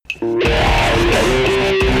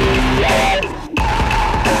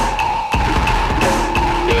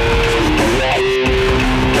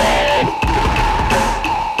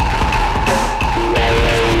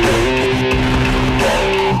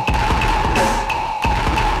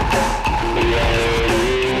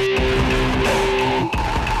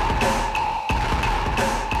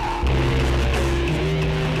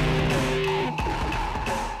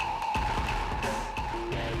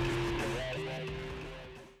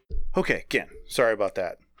Okay, again, sorry about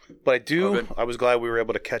that. But I was glad we were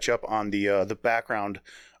able to catch up on the background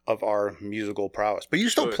of our musical prowess. But you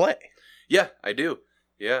still play. Yeah, I do.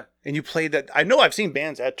 Yeah. And you played that. I know I've seen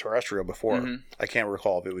bands at Terrestrial before. Mm-hmm. I can't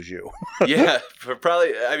recall if it was you. Yeah,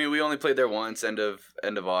 we only played there once, end of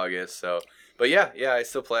August, so. But yeah, I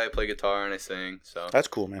still play. I play guitar and I sing, so. That's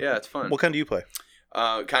cool, man. Yeah, it's fun. What kind do you play?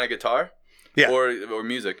 Kind of guitar? Yeah. Or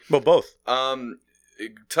music? Well, both.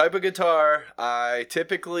 Type of guitar, I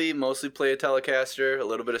typically mostly play a Telecaster, a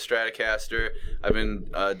little bit of Stratocaster. I've been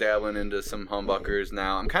dabbling into some humbuckers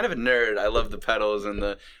now. I'm kind of a nerd. I love the pedals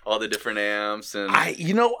and all the different amps. And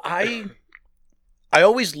I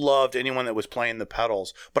always loved anyone that was playing the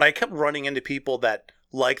pedals, but I kept running into people that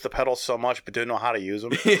like the pedals so much but didn't know how to use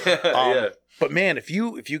them. Yeah. But man, if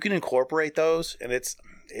you can incorporate those, and it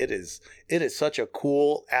is such a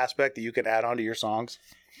cool aspect that you can add onto your songs.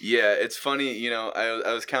 Yeah, it's funny,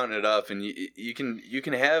 I was counting it up, and you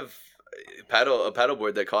can have a pedal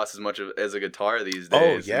board that costs as much as a guitar these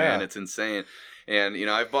days. Oh, yeah. Man, it's insane. And,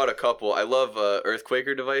 I've bought a couple. I love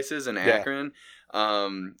Earthquaker devices in Akron.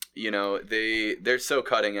 Yeah. They're so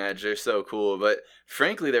cutting edge. They're so cool. But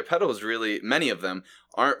frankly, their pedals really, many of them,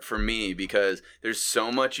 aren't for me because there's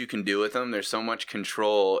so much you can do with them. There's so much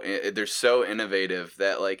control. They're so innovative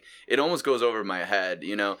that it almost goes over my head.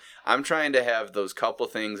 I'm trying to have those couple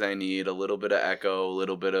things I need: a little bit of echo, a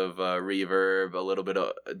little bit of reverb, a little bit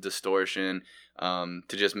of distortion, to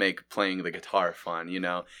just make playing the guitar fun. You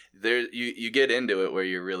get into it where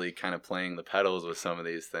you're really kind of playing the pedals with some of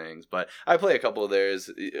these things. But I play a couple of theirs.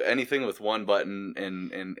 Anything with one button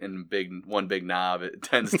and one big knob, it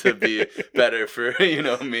tends to be better for me.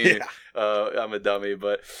 Yeah. I'm a dummy,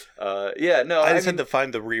 but I just had to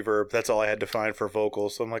find the reverb. That's all I had to find for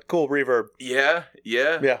vocals. So I'm like, cool, reverb. Yeah.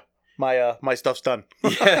 My stuff's done.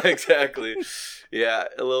 Yeah, exactly. Yeah,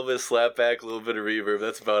 a little bit of slapback, a little bit of reverb.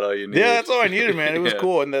 That's about all you need. Yeah, that's all I needed, man. It was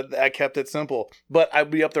cool, and I kept it simple. But I'd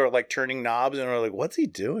be up there turning knobs, and we're like, "What's he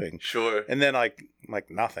doing?" Sure. And then like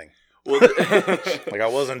nothing. Well, I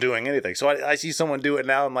wasn't doing anything. So I see someone do it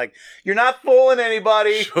now. I'm like, "You're not fooling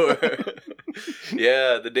anybody." Sure.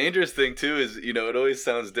 Yeah, the dangerous thing too is it always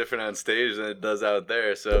sounds different on stage than it does out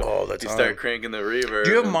there. So you start cranking the reverb. Do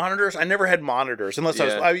you have monitors? I never had monitors unless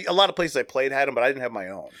a lot of places I played had them, but I didn't have my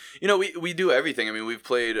own. We do everything. I mean, we've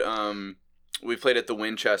played at the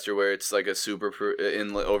Winchester, where it's like a super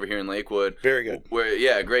over here in Lakewood. Very good.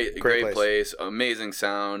 Where great place, amazing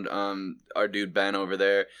sound. Our dude Ben over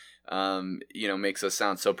there, makes us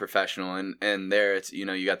sound so professional. And there it's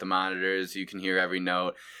you got the monitors, you can hear every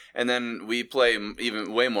note. And then we play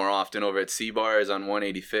even way more often over at C-Bars on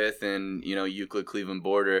 185th and, Euclid Cleveland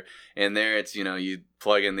border. And there it's, you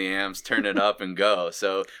plug in the amps, turn it up and go.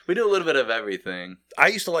 So we do a little bit of everything. I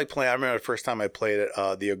used to like playing. I remember the first time I played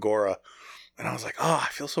at the Agora. And I was like, oh, I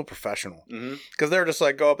feel so professional. Because they're just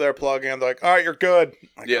like, go up there, plug in. They're like, all right, you're good.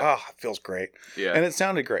 Like, it feels great. Yeah. And it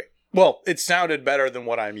sounded great. Well, it sounded better than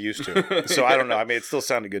what I'm used to. So I don't know. I mean, it still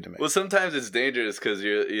sounded good to me. Well, sometimes it's dangerous because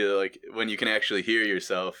you're like, when you can actually hear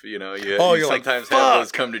yourself, you sometimes have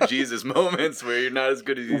those come to Jesus moments where you're not as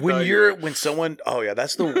good as you thought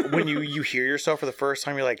when you hear yourself for the first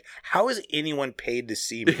time, you're like, how is anyone paid to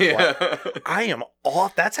see me? Yeah. I am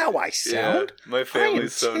off. That's how I sound. Yeah, my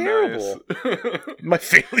family's so terrible. Nice. My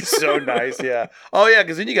family's so nice. Yeah. Oh yeah.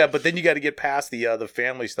 Because then you got to get past the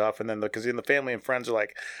family stuff, and then because the family and friends are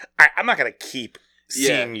like, I'm not going to keep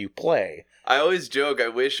seeing you play. I always joke, I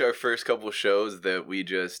wish our first couple shows that we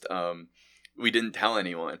just, we didn't tell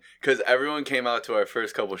anyone. Because everyone came out to our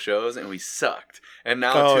first couple shows and we sucked. And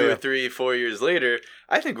now 2 or 3, 4 years later,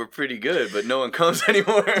 I think we're pretty good, but no one comes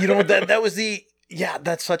anymore. That was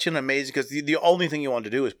that's such an amazing, because the only thing you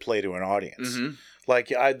wanted to do is play to an audience. Mm-hmm. Like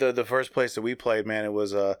the first place that we played, man, it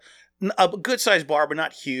was a good sized bar, but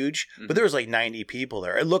not huge. Mm-hmm. But there was like 90 people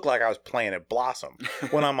there. It looked like I was playing at Blossom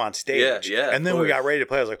when I'm on stage. Yeah. And then we got ready to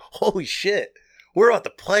play. I was like, holy shit, we're about to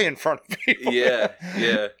play in front of people. Yeah.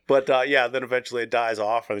 But then eventually it dies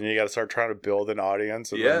off, and then you got to start trying to build an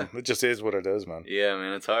audience. And then it just is what it is, man. Yeah,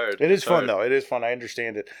 man, it's hard. It is fun, though. It is fun. I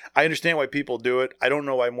understand it. I understand why people do it. I don't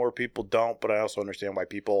know why more people don't, but I also understand why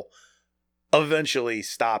people eventually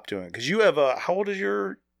stop doing it. Because you have how old is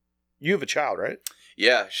you have a child, right?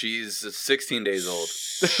 Yeah, she's 16 days old.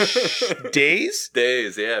 Days?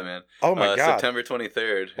 Days, yeah, man. Oh, my God. September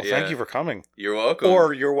 23rd. Well, thank you for coming. You're welcome.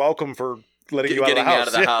 Or you're welcome for getting you out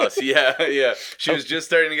of the house. Yeah. She was just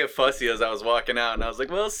starting to get fussy as I was walking out, and I was like,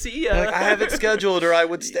 well, see ya. I have it scheduled, or I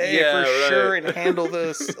would stay sure and handle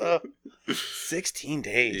this. 16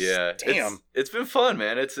 days. Yeah. Damn. It's been fun,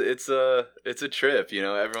 man. It's a trip,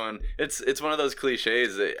 everyone, it's one of those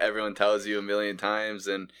cliches that everyone tells you a million times,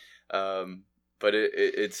 and but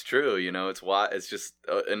it's true. You know, it's just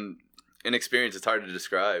an experience. It's hard to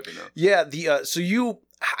describe. You know. Yeah.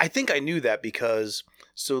 I think I knew that because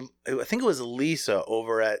I think it was Lisa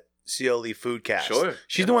over at CLE Foodcast. Sure.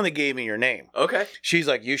 She's the one that gave me your name. Okay. She's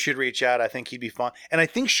like, you should reach out. I think he'd be fun. And I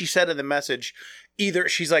think she said in the message,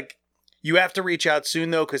 she's like, you have to reach out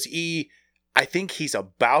soon though, because I think he's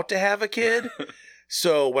about to have a kid.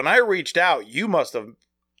 So when I reached out, you must have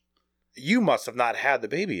not had the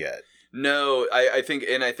baby yet. No, I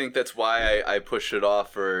think that's why I pushed it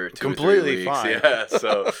off for 2 completely or 3 weeks. fine. Yeah,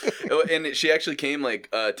 so and she actually came like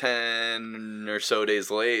 10 or so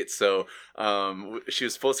days late. So she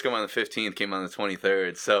was supposed to come on the 15th, came on the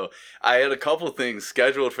 23rd. So I had a couple things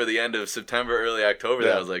scheduled for the end of September, early October.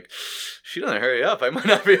 That I was like, she doesn't hurry up, I might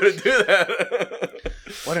not be able to do that.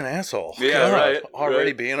 What an asshole! Yeah, God, right. Already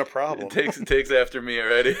right. being a problem. It takes after me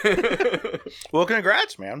already. Well,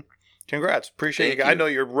 congrats, man. Congrats. Appreciate Thank you. you. I know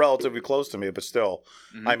you're relatively close to me, but still,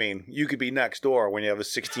 Mhm. I mean, you could be next door when you have a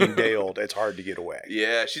 16-day-old. It's hard to get away.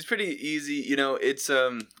 Yeah, she's pretty easy. You know, it's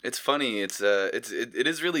funny. It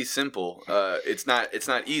is really simple. It's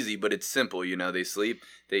not easy, but it's simple. You know, they sleep,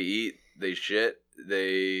 they eat, they shit,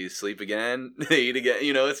 they sleep again, they eat again.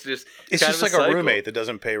 You know, it's just like a roommate that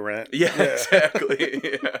doesn't pay rent. Yeah, exactly.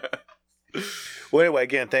 Yeah. Well, anyway,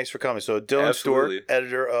 again, thanks for coming. So, Dylan Absolutely. Stewart,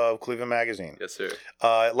 editor of Cleveland Magazine. Yes, sir.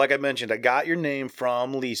 Like I mentioned, I got your name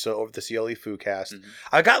from Lisa over the CLE Foodcast. Mhm.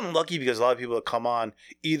 I've gotten lucky because a lot of people that come on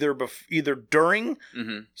either during,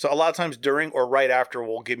 Mm-hmm. so a lot of times during or right after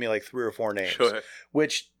will give me like 3 or 4 names, Sure.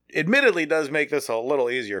 which admittedly does make this a little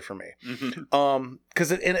easier for me. Mm-hmm.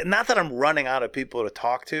 Because not that I'm running out of people to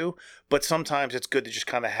talk to, but sometimes it's good to just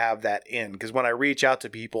kind of have that in. Because when I reach out to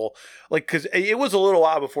people, like, because it was a little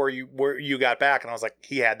while before you got back, and I was like,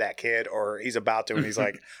 he had that kid, or he's about to, and he's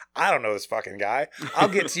like, I don't know this fucking guy. I'll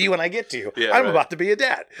get to you when I get to you. Yeah, I'm right. about to be a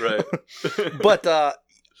dad. Right. But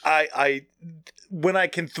I when I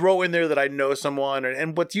can throw in there that I know someone,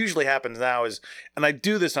 and what usually happens now is, and I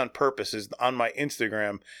do this on purpose, is on my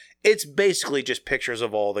Instagram, it's basically just pictures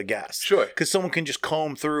of all the guests. Sure. Because someone can just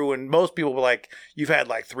comb through, and most people were like, you've had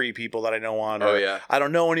like 3 people that I know on. Oh, or, yeah. I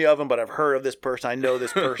don't know any of them, but I've heard of this person. I know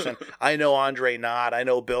this person. I know Andre Knott. I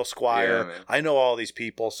know Bill Squire. Yeah, man. I know all these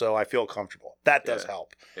people, so I feel comfortable. That does Yeah.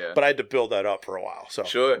 help. Yeah. But I had to build that up for a while. So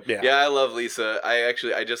Sure. Yeah. Yeah, I love Lisa.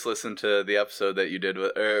 I just listened to the episode that you did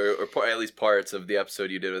with, or at least parts of the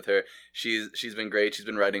episode you did with her. She's been great. She's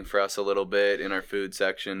been writing for us a little bit in our food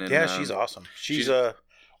section. And, yeah, she's awesome.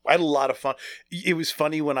 I had a lot of fun. It was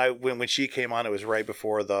funny when she came on. It was right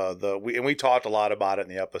before we talked a lot about it in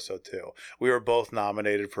the episode too. We were both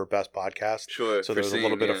nominated for best podcast. Sure. So there was a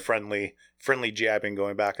little bit of friendly jabbing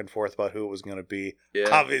going back and forth about who it was going to be. Yeah.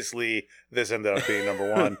 Obviously, this ended up being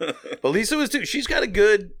number 1. But Lisa was too. She's got a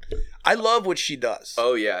good. I love what she does.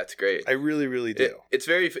 Oh yeah, it's great. I really, really do. It's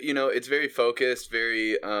very, it's very focused.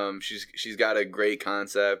 Very, she's got a great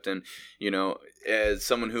concept, and as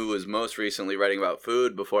someone who was most recently writing about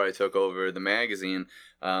food before I took over the magazine,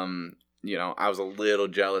 I was a little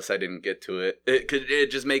jealous I didn't get to it. It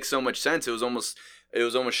just makes so much sense. It was almost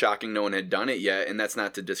shocking no one had done it yet, and that's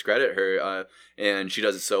not to discredit her. And she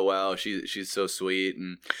does it so well. She's so sweet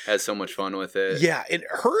and has so much fun with it. Yeah, and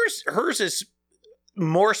hers is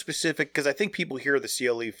more specific because I think people hear the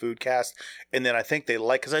CLE Foodcast, and then I think they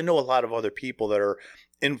because I know a lot of other people that are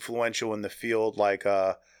influential in the field, like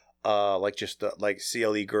CLE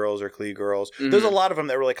girls or CLE girls. Mm-hmm. There's a lot of them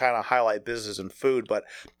that really kind of highlight business and food, but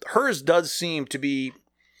hers does seem to be.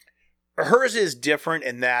 Hers is different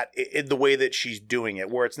in that in the way that she's doing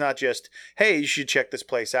it, where it's not just, hey, you should check this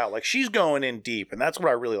place out. Like, she's going in deep, and that's what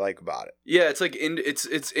I really like about it. Yeah, it's like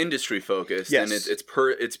it's industry focused, yes. And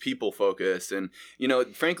it's people focused, and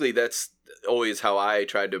frankly, that's always how I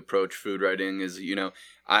tried to approach food writing. Is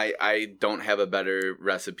I don't have a better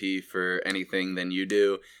recipe for anything than you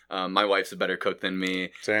do. My wife's a better cook than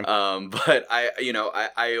me. Same. But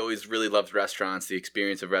I always really loved restaurants, the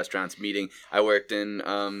experience of restaurants, meeting. I worked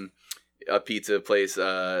in a pizza place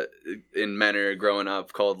in Menor growing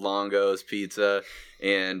up called Longo's Pizza,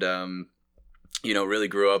 and really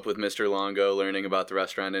grew up with Mr. Longo, learning about the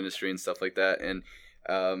restaurant industry and stuff like that. And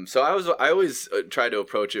so I always try to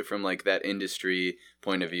approach it from like that industry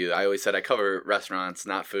point of view. I always said I cover restaurants,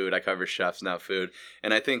 not food. I cover chefs, not food.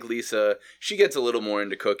 And I think Lisa, she gets a little more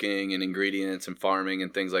into cooking and ingredients and farming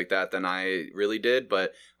and things like that than I really did.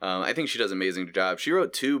 But I think she does an amazing job. She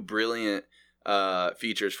wrote 2 brilliant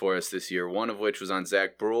features for us this year, one of which was on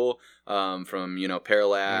Zach Brule from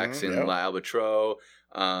Parallax and La Albatros,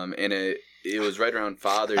 and it was right around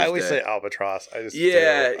Father's Day. I always say albatross. I just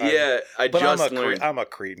I just learned. I'm a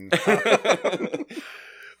cretin.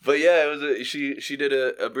 But yeah, it was she did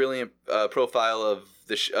a brilliant profile of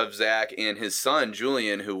of Zach and his son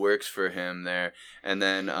Julian, who works for him there, and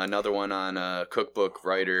then another one on cookbook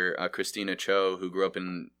writer Christina Cho, who grew up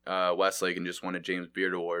in Westlake and just won a James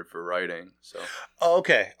Beard Award for writing. So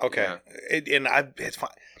okay, Yeah. It's fine.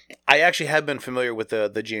 I actually have been familiar with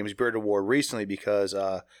the James Beard Award recently because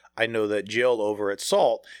I know that Jill over at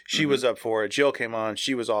Salt, she was up for it. Jill came on,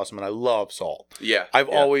 she was awesome, and I love Salt. yeah, I've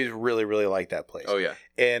yeah. always really, really liked that place. Oh yeah,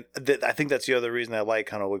 And I think that's the other reason I like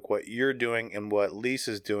kind of like what you're doing and what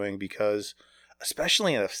Lisa's doing, because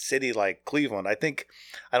especially in a city like Cleveland, I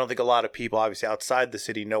don't think a lot of people, obviously outside the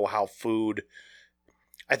city, know how food.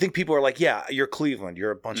 I think people are like, yeah, you're Cleveland,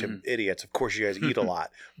 you're a bunch of idiots. Of course, you guys eat a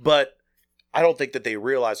lot, but I don't think that they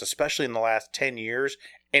realize, especially in the last 10 years,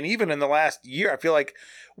 and even in the last year, I feel like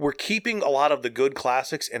we're keeping a lot of the good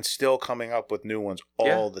classics and still coming up with new ones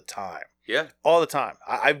all the time. yeah. All the time.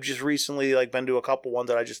 I've just recently been to a couple ones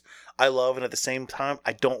that I love, and at the same time,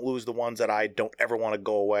 I don't lose the ones that I don't ever want to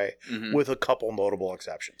go away, with a couple notable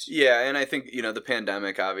exceptions. Yeah, and I think the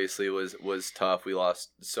pandemic obviously was tough. We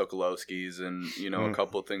lost Sokolowski's and a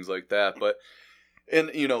couple things like that, but and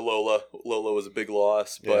Lola was a big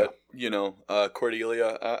loss, but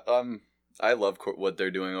Cordelia, I love what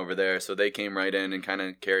they're doing over there. So they came right in and kind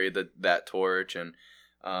of carried that torch, and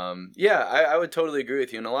I would totally agree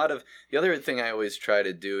with you. And a lot of the other thing I always try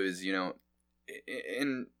to do is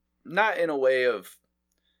not in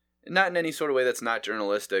any sort of way that's not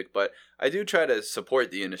journalistic, but I do try to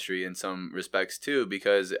support the industry in some respects too,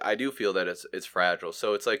 because I do feel that it's fragile.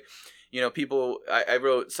 So it's like, people, I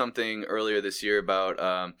wrote something earlier this year about,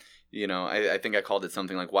 I think I called it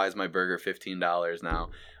something like, why is my burger $15 now?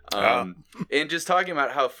 And just talking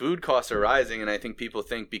about how food costs are rising, and I think people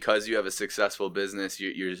think because you have a successful business,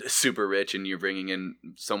 you're super rich and you're bringing in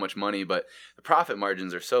so much money, but the profit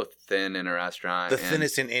margins are so thin in a restaurant.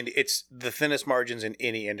 It's the thinnest margins in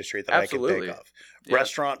any industry that Absolutely. I can think of. Yeah.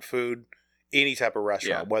 Restaurant, food, any type of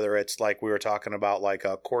restaurant, whether it's like we were talking about like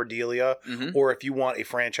a Cordelia, or if you want a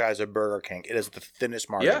franchise of Burger King, it is the thinnest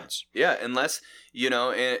margins. Yeah, unless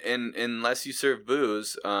unless you serve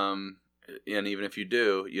booze, and even if you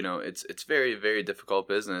do, it's very, very difficult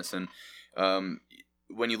business. And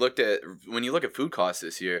when you look at food costs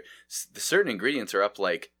this year, certain ingredients are up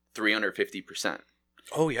like 350%.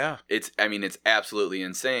 Oh yeah, it's absolutely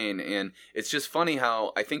insane, and it's just funny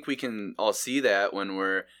how I think we can all see that when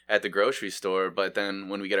we're at the grocery store, but then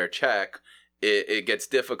when we get our check, it gets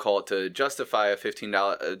difficult to justify a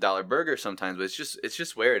 $15 burger sometimes. But it's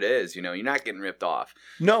just where it is. You're not getting ripped off.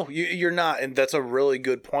 No, you're not, and that's a really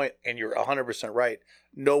good point, and you're 100% right.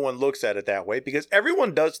 No one looks at it that way because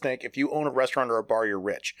everyone does think if you own a restaurant or a bar, you're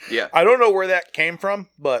rich. Yeah, I don't know where that came from,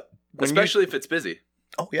 but especially if it's busy.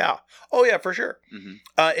 Oh yeah, for sure.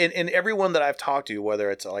 And everyone that I've talked to,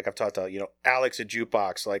 whether it's like I've talked to Alex at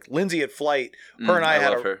Jukebox, like Lindsay at Flight, her and I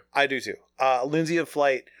love her. I do too. Lindsay at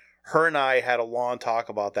Flight, her and I had a long talk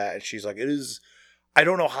about that, and she's like, it is. I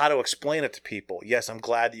don't know how to explain it to people. Yes, I'm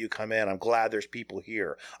glad that you come in. I'm glad there's people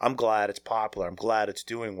here. I'm glad it's popular. I'm glad it's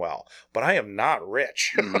doing well. But I am not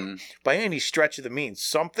rich by any stretch of the means.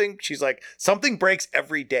 She's like, something breaks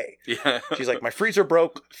every day. Yeah. She's like, my freezer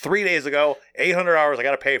broke 3 days ago, 800 hours, I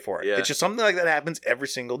got to pay for it. Yeah. It's just something like that happens every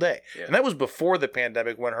single day. Yeah. And that was before the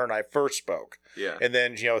pandemic when her and I first spoke. Yeah. And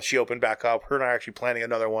then, she opened back up. Her and I are actually planning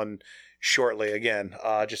another one shortly again,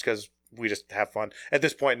 just because we just have fun. At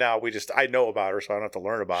this point now, I know about her, so I don't have to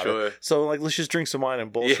learn about it. So let's just drink some wine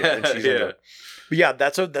and bullshit. Yeah, and she's but yeah,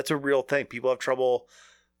 that's a real thing. People have trouble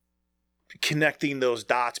connecting those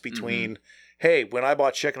dots between, hey, when I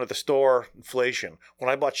bought chicken at the store, inflation. When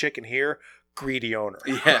I bought chicken here, greedy owner.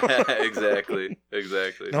 Yeah, exactly.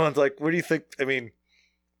 No one's like, what do you think? I mean,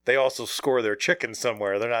 they also score their chicken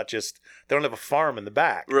somewhere. They don't have a farm in the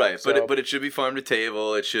back. Right, so. but it should be farm to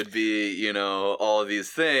table. It should be, all of these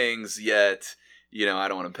things, yet, I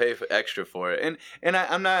don't want to pay extra for it. And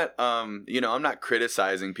I'm not, I'm not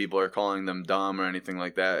criticizing people or calling them dumb or anything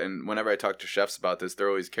like that. And whenever I talk to chefs about this, they're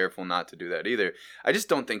always careful not to do that either. I just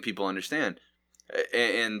don't think people understand.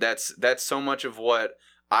 And that's so much of what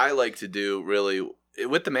I like to do, really,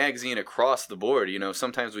 with the magazine across the board.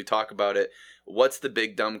 Sometimes we talk about it. What's the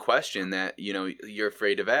big dumb question that you're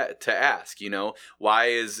afraid to ask? Why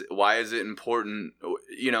is it important?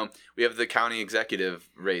 We have the county executive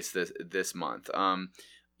race this month. Or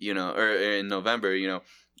in November.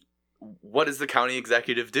 what does the county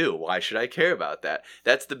executive do? Why should I care about that?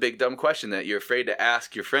 That's the big dumb question that you're afraid to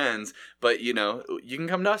ask your friends, but you can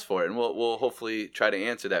come to us for it, and we'll hopefully try to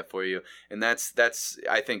answer that for you. And that's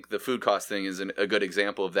I think the food cost thing is a good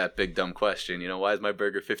example of that big dumb question. Why is my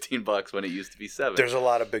burger $15 when it used to be $7? There's a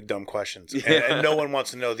lot of big dumb questions, and no one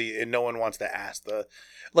wants to know and no one wants to ask the.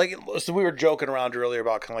 So we were joking around earlier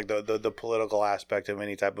about kind of like the political aspect of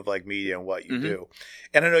any type of like media and what you do.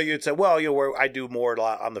 And I know you'd say, well, where I do more a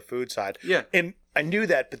lot on the food side. Yeah. And I knew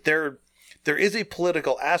that, but there is a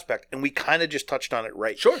political aspect, and we kind of just touched on it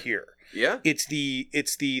right here. Yeah. It's the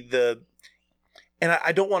and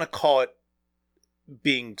I don't want to call it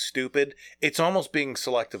being stupid. It's almost being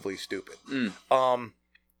selectively stupid.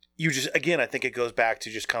 You just, again, I think it goes back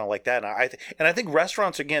to just kind of like that. And I think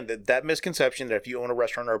restaurants, again, that misconception that if you own a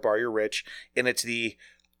restaurant or a bar, you're rich. And it's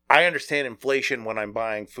I understand inflation when I'm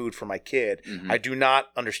buying food for my kid. I do not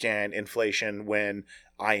understand inflation when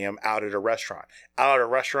I am out at a restaurant. Out at a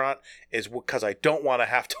restaurant is because I don't want to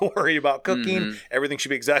have to worry about cooking. Everything should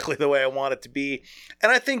be exactly the way I want it to be.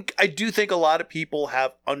 And I do think a lot of people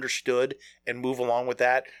have understood and move along with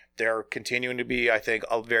that. They're continuing to be, I think,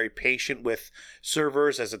 very patient with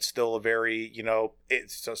servers, as it's still a very,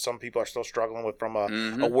 some people are still struggling with from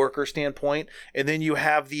a worker standpoint. And then you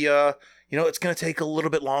have the, it's going to take a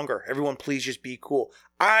little bit longer. Everyone, please just be cool.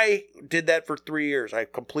 I did that for 3 years. I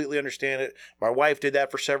completely understand it. My wife did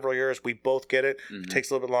that for several years. We both get it. It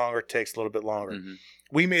takes a little bit longer. It takes a little bit longer.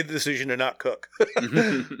 We made the decision to not cook.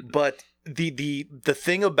 But the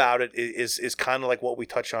thing about it is kind of like what we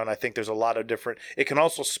touched on. I think there's a lot of different. It can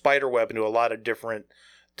also spiderweb into a lot of different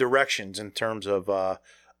directions in terms of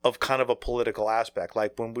kind of a political aspect.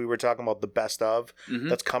 Like when we were talking about the best of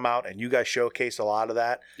that's come out, and you guys showcase a lot of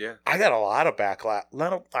that. Yeah, I got a lot of backlash.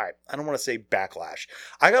 All right, I don't want to say backlash.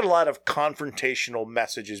 I got a lot of confrontational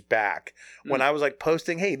messages back when I was like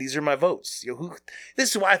posting, "Hey, these are my votes.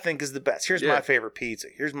 This is what I think is the best. Here's my favorite pizza.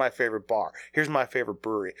 Here's my favorite bar. Here's my favorite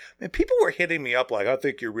brewery." Man, people were hitting me up like, "I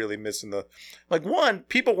think you're really missing the." Like, one,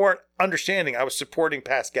 people weren't understanding I was supporting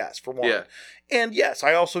past guests for one. Yeah. And yes,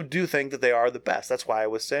 I also do think that they are the best. That's why I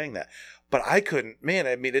was saying that. But I couldn't, man,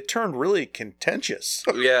 I mean, it turned really contentious.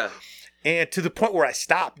 Yeah. And to the point where I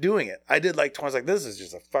stopped doing it. I did like twice, like, this is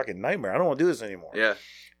just a fucking nightmare. I don't want to do this anymore. Yeah.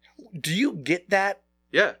 Do you get that?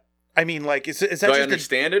 Yeah. I mean, like, is that do just I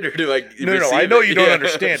understand it, or do I No, I know you don't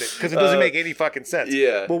understand it, because it doesn't make any fucking sense.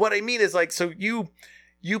 Yeah. But what I mean is, like, so you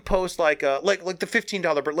post like the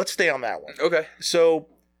 $15 bird. Let's stay on that one. Okay. So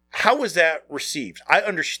how was that received? I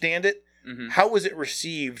understand it. How was it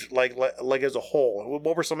received, like as a whole?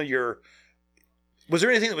 What were some of was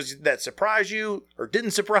there anything that surprised you or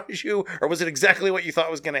didn't surprise you, or was it exactly what you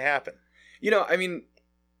thought was going to happen? I mean,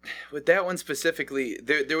 with that one specifically,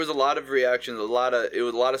 there was a lot of reactions, a lot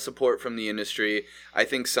of support from the industry. I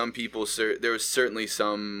think some people, there was certainly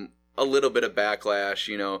a little bit of backlash,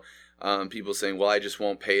 people saying, well, I just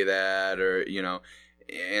won't pay that, or,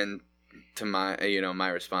 and to my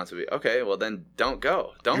response would be, okay, well then don't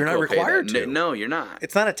go. You're not required to. No, you're not.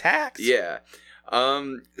 It's not a tax. Yeah.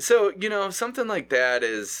 So, something like that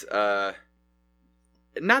is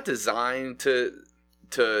not designed to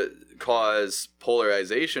cause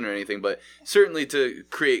polarization or anything, but certainly to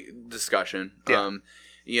create discussion. Yeah.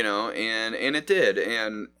 And it did.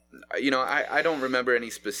 And I don't remember any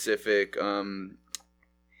specific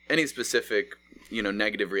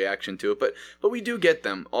negative reaction to it, but we do get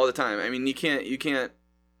them all the time. I mean, you can't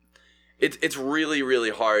it's really, really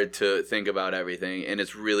hard to think about everything, and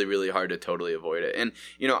it's really, really hard to totally avoid it. And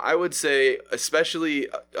I would say, especially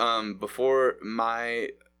before my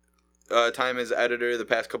time as editor the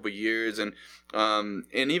past couple of years, and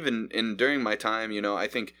even during my time, I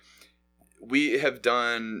think we have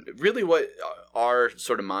done really what our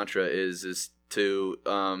sort of mantra is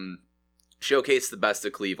to showcase the best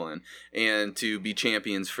of Cleveland and to be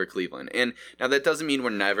champions for Cleveland. And now that doesn't mean we're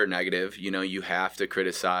never negative. You have to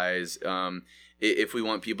criticize. If we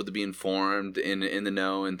want people to be informed in the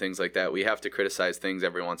know and things like that, we have to criticize things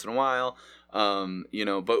every once in a while.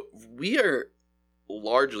 But we are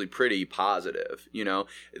largely pretty positive.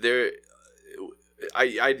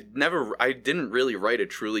 I didn't really write a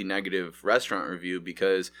truly negative restaurant review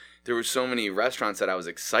because there were so many restaurants that I was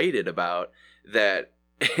excited about that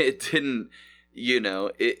it didn't,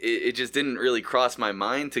 it just didn't really cross my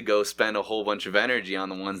mind to go spend a whole bunch of energy on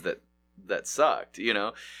the ones that sucked,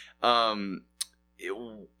 even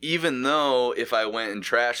though if I went and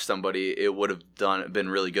trashed somebody, it would have been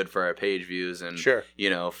really good for our page views and, sure,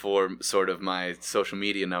 for sort of my social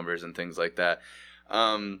media numbers and things like that.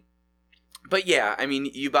 But yeah, I mean,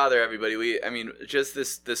 you bother everybody. Just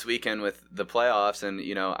this weekend with the playoffs, and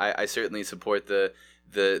I certainly support the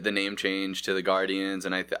the name change to the Guardians,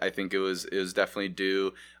 and I think it was definitely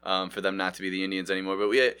due for them not to be the Indians anymore. But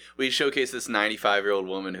we showcased this 95-year-old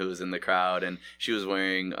woman who was in the crowd, and she was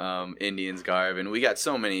wearing Indians garb, and we got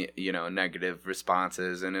so many negative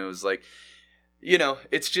responses, and it was like,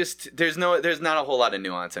 it's just there's not a whole lot of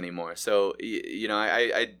nuance anymore. So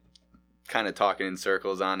I kind of talking in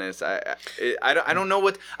circles on this. I don't know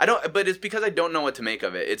what but it's because I don't know what to make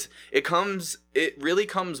of it. It really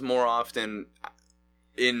comes more often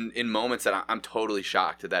in moments that I'm totally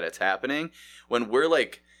shocked that it's happening, when we're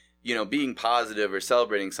like, being positive or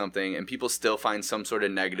celebrating something and people still find some sort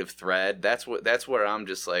of negative thread. That's where I'm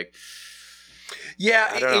just like, yeah,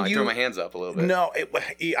 I don't know. I throw my hands up a little bit. No,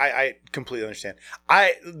 I completely understand.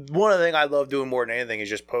 One of the things I love doing more than anything is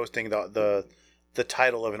just posting the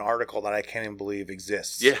title of an article that I can't even believe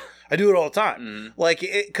exists. Yeah, I do it all the time. Mm-hmm. Like,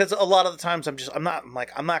 because a lot of the times I'm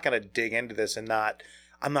not gonna dig into this and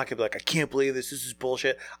I'm not gonna be like, I can't believe this is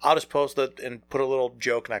bullshit. I'll just post it and put a little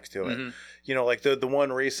joke next to it. Mm-hmm. Like the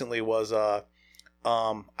one recently was I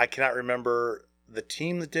cannot remember the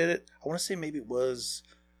team that did it. I want to say maybe it was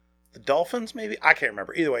the Dolphins, maybe? I can't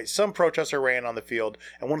remember. Either way, some protester ran on the field,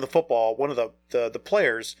 and one of the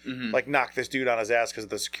players, Mm-hmm. like, knocked this dude on his ass because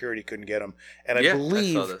the security couldn't get him. And I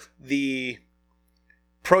believe the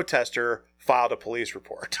protester filed a police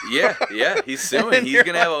report. Yeah, he's suing. He's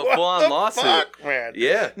going to have a full-on lawsuit. Fuck, man?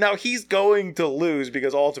 Yeah. Now, he's going to lose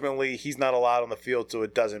because ultimately he's not allowed on the field, so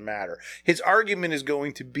it doesn't matter. His argument is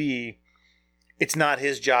going to be, it's not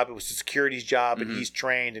his job, it was the security's job, and Mm-hmm. he's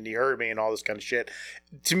trained, and he heard me, and all this kind of shit.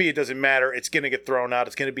 To me, it doesn't matter. It's going to get thrown out.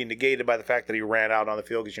 It's going to be negated by the fact that he ran out on the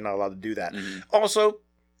field because you're not allowed to do that. Mm-hmm. Also,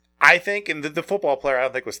 I think, and the football player, I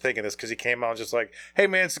don't think was thinking this because he came out and just like, hey,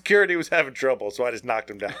 man, security was having trouble, so I just knocked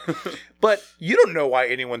him down. But you don't know why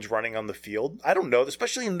anyone's running on the field. I don't know,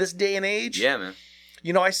 especially in this day and age. Yeah, man.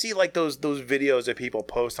 I see like those videos that people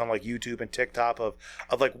post on like YouTube and TikTok of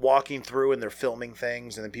like walking through and they're filming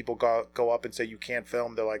things, and then people go up and say you can't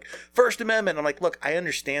film. They're like, First Amendment. I'm like, look, I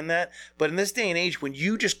understand that, but in this day and age, when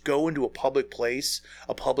you just go into a public place,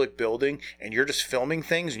 a public building, and you're just filming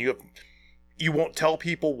things, and you won't tell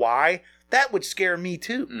people why, that would scare me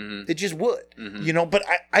too. Mm-hmm. It just would. Mm-hmm. But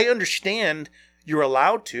I understand you're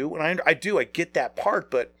allowed to, and I get that part,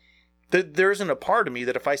 but there isn't a part of me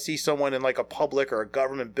that if I see someone in like a public or a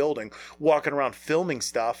government building walking around filming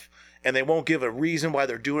stuff and they won't give a reason why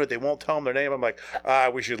they're doing it, they won't tell them their name, I'm like,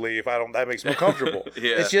 we should leave. That makes me uncomfortable.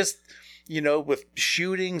 Yeah. It's just, with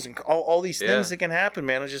shootings and all these things that can happen,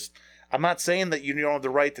 man. I'm not saying that you don't have the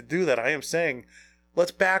right to do that. I am saying,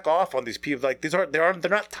 let's back off on these people. Like, they're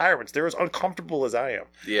not tyrants. They're as uncomfortable as I am.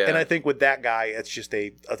 Yeah. And I think with that guy, it's just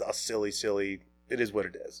a silly, it is what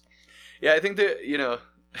it is. Yeah, I think that,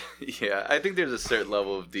 yeah, I think there's a certain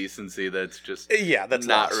level of decency that's just that's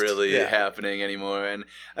not lost. really happening anymore. And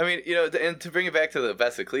I mean, and to bring it back to the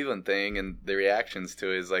Best of Cleveland thing and the reactions to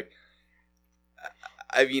it is like,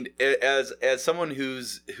 I mean, as someone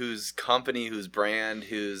whose company, whose brand,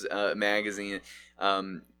 whose magazine,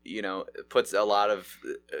 puts a lot of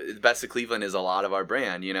Best of Cleveland is a lot of our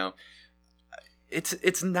brand.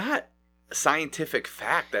 It's not scientific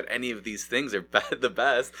fact that any of these things are the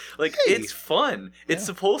best. Like, it's fun. It's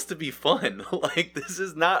supposed to be fun. Like, this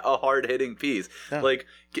is not a hard-hitting piece. No. Like,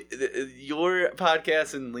 your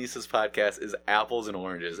podcast and Lisa's podcast is apples and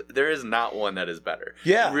oranges. There is not one that is better.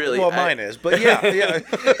 Yeah, really. Well, mine is, but yeah.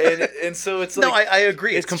 and so it's like, no, I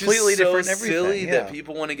agree. It's completely just different. So everything. Silly that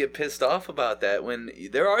people want to get pissed off about that when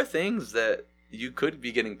there are things that you could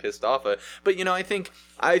be getting pissed off at. But I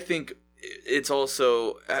think it's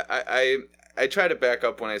also I try to back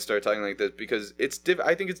up when I start talking like this because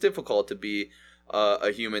I think it's difficult to be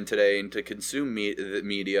a human today and to consume the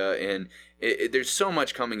media, and there's so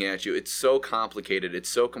much coming at you. It's so complicated. It's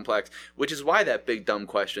so complex, which is why that big dumb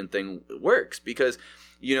question thing works, because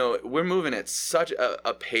we're moving at such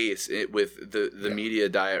a pace with the media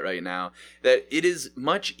diet right now that it is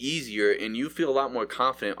much easier, and you feel a lot more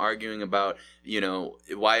confident arguing about,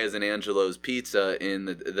 why isn't Angelo's Pizza in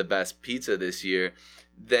the best pizza this year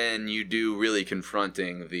than you do really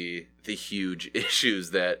confronting the huge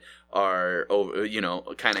issues that are over,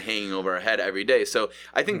 kind of hanging over our head every day. So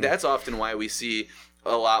I think that's often why we see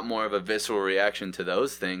a lot more of a visceral reaction to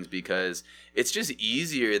those things, because it's just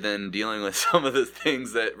easier than dealing with some of the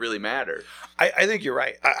things that really matter. I think you're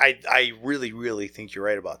right. I really, really think you're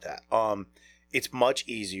right about that. It's much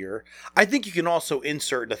easier. I think you can also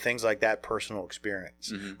insert into things like that personal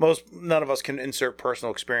experience. Mm-hmm. None of us can insert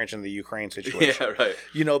personal experience in the Ukraine situation. Yeah,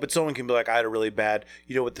 right. But someone can be like, I had a really bad,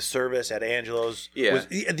 with the service at Angelo's. Yeah.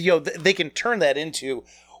 They can turn that into,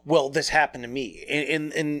 well, this happened to me.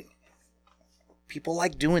 And people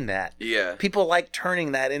like doing that. Yeah. People like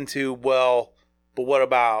turning that into, well, but what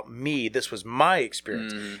about me? This was my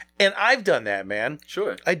experience. And I've done that, man.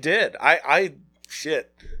 Sure. I did.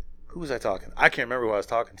 Shit. Who was I talking? I can't remember who I was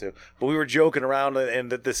talking to, but we were joking around, and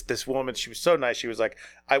this woman, she was so nice. She was like,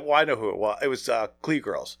 I know who it was. It was Clee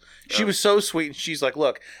Girls. She was so sweet, and she's like,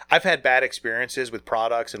 look, I've had bad experiences with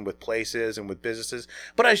products and with places and with businesses,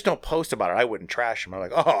 but I just don't post about it. I wouldn't trash them. I'm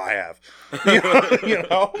like, oh, I have, you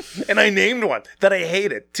know. And I named one that I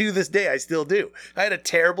hated. To this day, I still do. I had a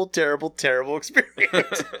terrible, terrible, terrible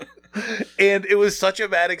experience. And it was such a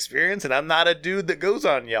bad experience, and I'm not a dude that goes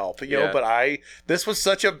on Yelp, you know, but this was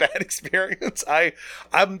such a bad experience.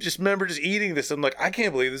 I'm just remember just eating this. I'm like, I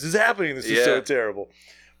can't believe this is happening. This is so terrible.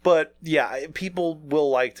 But yeah, people will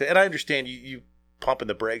like to, and I understand you pumping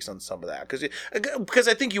the brakes on some of that because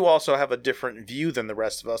I think you also have a different view than the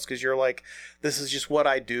rest of us, because you're like, this is just what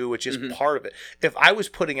I do, which is part of it. If I was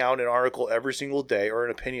putting out an article every single day or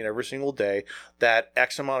an opinion every single day that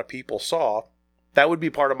X amount of people saw, that would be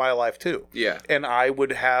part of my life too. Yeah. And I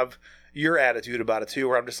would have your attitude about it too,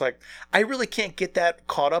 where I'm just like, I really can't get that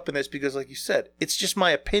caught up in this because, like you said, it's just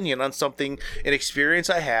my opinion on something, an experience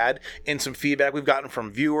I had, and some feedback we've gotten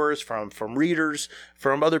from viewers, from readers,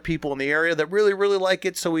 from other people in the area that really, really like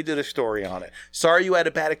it. So we did a story on it. Sorry you had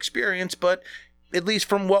a bad experience, but at least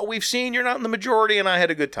from what we've seen, you're not in the majority, and I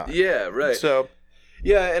had a good time. Yeah, right. So.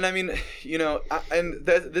 Yeah, and I mean, you know,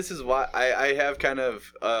 this is why I have kind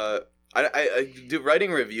of. I do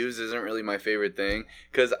writing reviews isn't really my favorite thing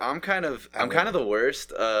because I'm kind of the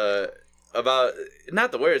worst about,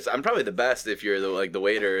 not the worst, I'm probably the best if you're the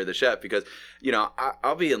waiter or the chef, because you know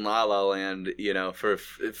I'll be in La La Land, you know, for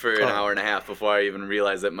an hour and a half before I even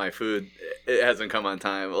realize that my food it hasn't come on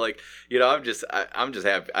time. Like, you know, I'm just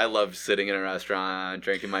happy. I love sitting in a restaurant,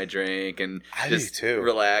 drinking my drink, and just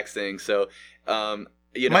relaxing. So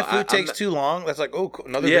you know, my food takes too long. That's like, oh,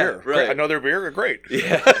 another beer. Right. Great. Another beer? Great.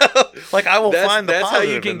 Yeah. Like, I will find the That's how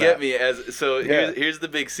you can get that. me. Here's the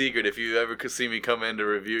big secret. If you ever could see me come in to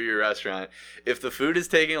review your restaurant, if the food is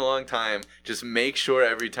taking a long time, just make sure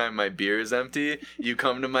every time my beer is empty, you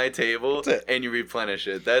come to my table and you replenish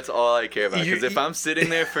it. That's all I care about. Because if I'm sitting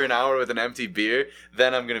there for an hour with an empty beer,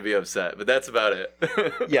 then I'm going to be upset. But that's about it.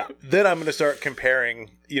 Yeah. Then I'm going to start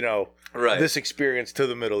comparing, you know, this experience to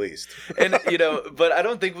the Middle East. And, you know, but I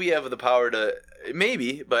don't think we have the power to,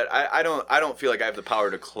 maybe, but I don't feel like I have the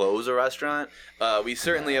power to close a restaurant. We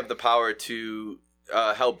certainly have the power to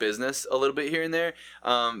help business a little bit here and there.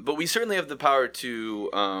 But we certainly have the power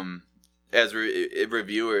to, as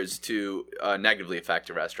reviewers, to negatively affect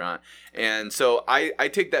a restaurant. And so I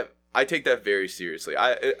take that very seriously.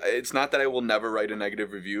 It's not that I will never write a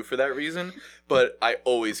negative review for that reason, but I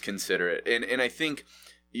always consider it. And I think,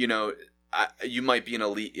 you know, you might be an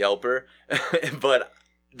elite Yelper, but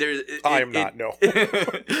I'm not. No,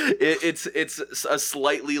 it's a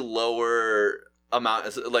slightly lower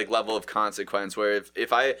amount, like level of consequence. Where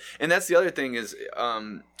if I, and that's the other thing is,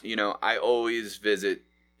 you know, I always visit.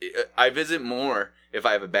 I visit more if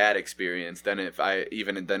I have a bad experience than if I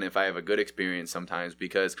have a good experience sometimes,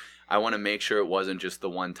 because I want to make sure it wasn't just the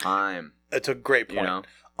one time. That's a great point. You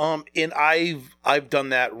know? And I've done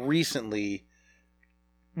that recently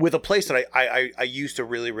with a place that I used to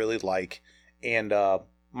really, really like. And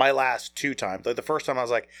my last two times, like the first time I was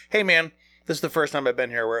like, hey man, this is the first time I've been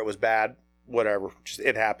here where it was bad, whatever, just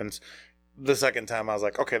it happens. The second time I was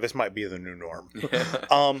like, okay, this might be the new norm.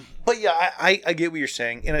 But yeah, I get what you're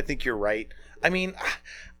saying, and I think you're right. I mean,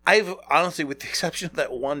 I've honestly, with the exception of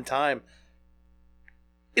that one time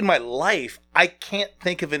in my life, I can't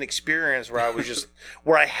think of an experience where I was just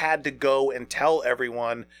where I had to go and tell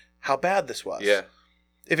everyone how bad this was. Yeah.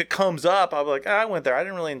 If it comes up, I'll be like, I went there. I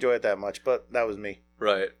didn't really enjoy it that much, but that was me.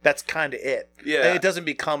 Right. That's kind of it. Yeah. It doesn't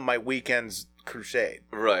become my weekend's crusade.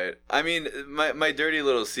 Right. I mean, my dirty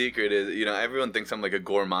little secret is, you know, everyone thinks I'm like a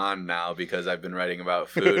gourmand now because I've been writing about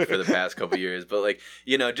food for the past couple years. But like,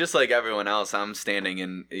 you know, just like everyone else, I'm standing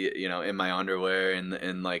in, you know, in my underwear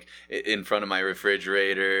and like in front of my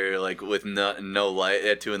refrigerator, like with no light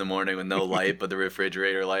at 2 a.m. with no light, but the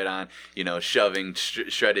refrigerator light on, you know, shoving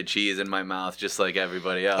shredded cheese in my mouth, just like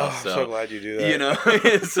everybody else. Oh, I'm so glad you do that. You know,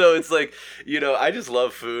 so it's like, you know, I just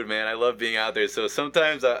love food, man. I love being out there. So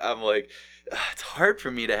sometimes I'm like, it's hard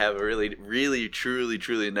for me to have a really, really, truly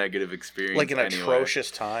negative experience. Like an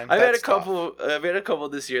atrocious time. I've had a couple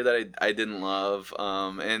this year that I didn't love,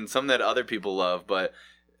 and some that other people love. But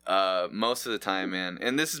most of the time, man,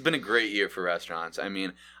 and this has been a great year for restaurants. I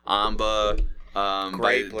mean, Amba,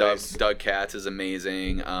 great place. Doug Katz is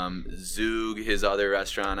amazing. Zug, his other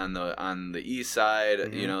restaurant on the east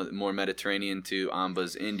side, you know, more Mediterranean to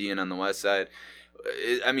Amba's Indian on the west side.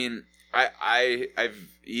 I mean, I've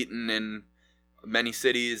eaten in many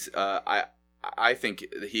cities. I think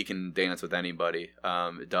he can dance with anybody,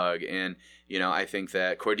 Doug. And, you know, I think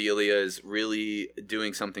that Cordelia is really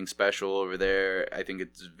doing something special over there. I think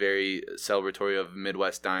it's very celebratory of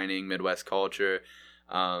Midwest dining, Midwest culture.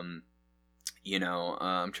 You know,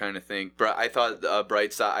 I'm trying to think. I thought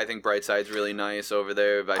Brightside. I think Brightside's really nice over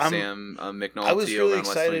there by Sam McNulty. I was really over on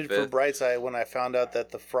excited West for Brightside when I found out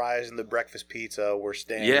that the fries and the breakfast pizza were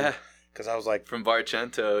staying. Yeah. Because I was like, from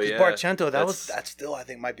Barcento, yeah. Barcento, that still I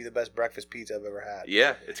think might be the best breakfast pizza I've ever had.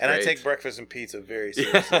 Yeah, it's and great. I take breakfast and pizza very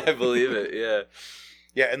seriously. Yeah, I believe it. Yeah,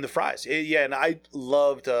 yeah, and the fries. Yeah, and I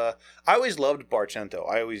loved. I always loved Barcento.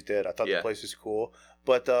 I always did. I thought the place was cool,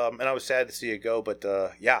 but and I was sad to see it go. But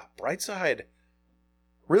yeah, Brightside.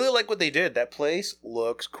 Really like what they did. That place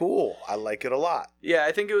looks cool. I like it a lot. Yeah,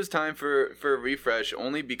 I think it was time for a refresh,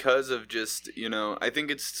 only because of just, you know, I think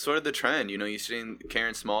it's sort of the trend. You know, you've seen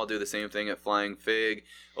Karen Small do the same thing at Flying Fig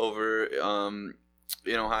over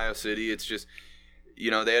in Ohio City. It's just,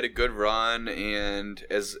 you know, they had a good run, and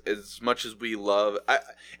as much as we love,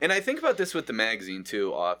 I think about this with the magazine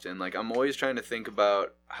too often. Like, I'm always trying to think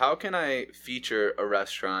about how can I feature a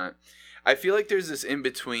restaurant. I feel like there's this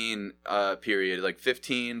in-between period, like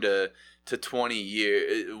 15 to 20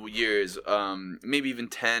 years, maybe even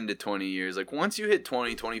 10 to 20 years. Like, once you hit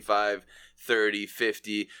 20, 25, 30,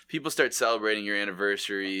 50, people start celebrating your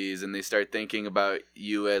anniversaries, and they start thinking about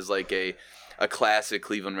you as like a classic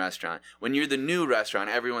Cleveland restaurant. When you're the new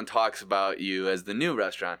restaurant, everyone talks about you as the new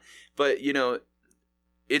restaurant. But, you know,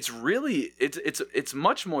 it's really it's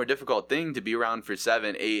much more difficult thing to be around for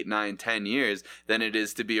 7, 8, 9, 10 years than it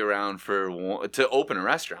is to be around to open a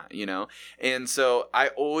restaurant, you know. And so I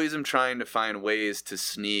always am trying to find ways to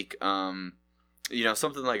sneak you know,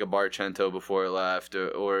 something like a Barcento before it left,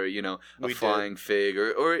 or you know, a Flying Fig,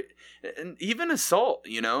 or and even a Salt.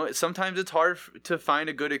 You know, sometimes it's hard to find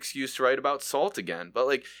a good excuse to write about Salt again, but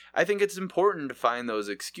like, I think it's important to find those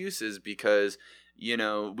excuses because, you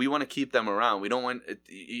know, we want to keep them around. You don't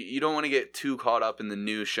want to get too caught up in the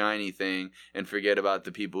new shiny thing and forget about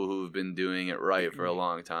the people who've been doing it right for a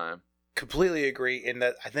long time. Completely agree. And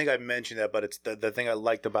that, I think I mentioned that, but it's the thing I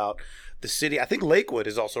liked about the city. I think Lakewood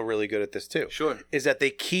is also really good at this too. Sure. Is that they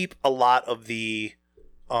keep a lot of the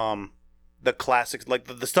classics, like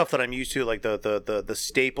the stuff that I'm used to, like the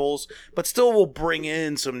staples, but still will bring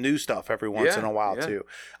in some new stuff every once in a while too.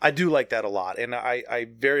 I do like that a lot, and I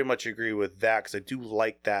very much agree with that because I do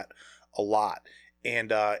like that a lot.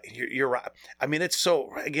 And you're right. I mean, it's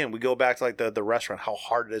so, again, we go back to like the restaurant, how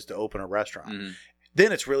hard it is to open a restaurant. Mm-hmm.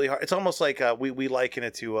 Then it's really hard. It's almost like we liken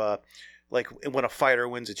it to like when a fighter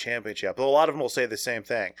wins a championship. A lot of them will say the same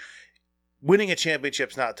thing. Winning a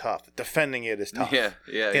championship's not tough. Defending it is tough. Yeah.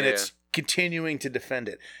 And it's continuing to defend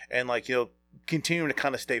it, and like, you know, continuing to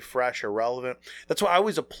kind of stay fresh or relevant. That's why I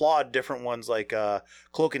always applaud different ones like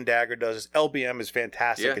Cloak and Dagger does this. LBM is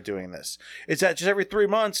fantastic at doing this. It's that just every 3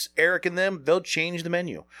 months, Eric and them, they'll change the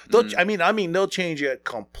menu. They'll I mean they'll change it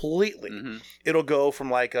completely. Mm-hmm. It'll go from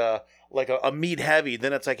like a meat heavy,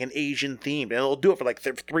 then it's like an Asian themed, and they'll do it for like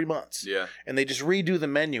 3 months. Yeah, and they just redo the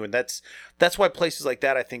menu, and that's why places like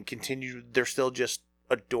that, I think, continue. They're still just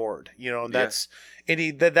adored, you know. And that's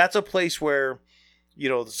that's a place where, you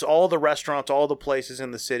know, all the restaurants, all the places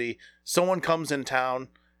in the city, someone comes in town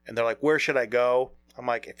and they're like, "Where should I go?" I'm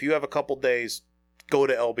like, if you have a couple days, go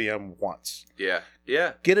to LBM once. Yeah.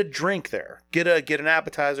 Get a drink there, get an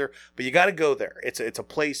appetizer, but you got to go there. It's a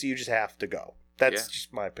place you just have to go. That's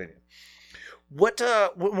just my opinion. What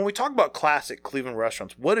when we talk about classic Cleveland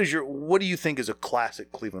restaurants, what do you think is a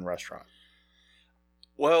classic Cleveland restaurant?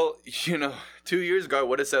 Well, you know, 2 years ago I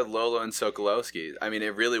would have said Lolo and Sokolowski. I mean,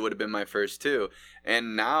 it really would have been my first two.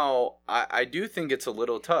 And now I do think it's a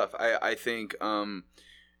little tough. I think I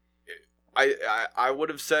would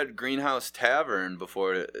have said Greenhouse Tavern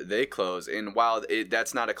before they closed. And while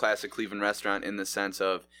that's not a classic Cleveland restaurant in the sense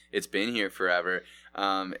of it's been here forever,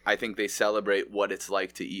 I think they celebrate what it's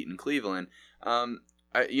like to eat in Cleveland.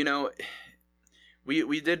 You know,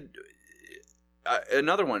 we did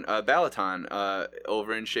another one, Balaton,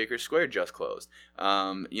 over in Shaker Square just closed.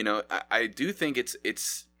 You know, I do think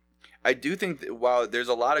I do think that while there's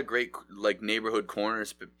a lot of great like neighborhood corner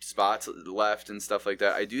spots left and stuff like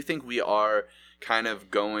that, I do think we are kind of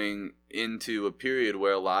going into a period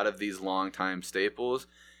where a lot of these longtime staples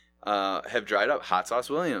have dried up. Hot Sauce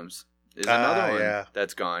Williams is another one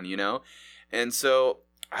that's gone, you know, and so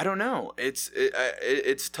I don't know. It's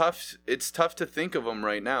tough. It's tough to think of them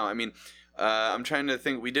right now. I mean, I'm trying to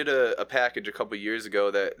think. We did a package a couple years ago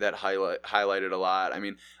that highlighted a lot. I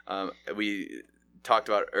mean, we talked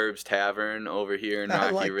about Herb's Tavern over here in I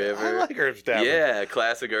Rocky like River. I like Herb's Tavern. Yeah,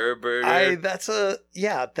 classic herb burger.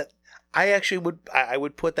 I actually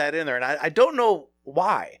would put that in there, and I don't know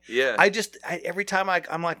why. Yeah. Every time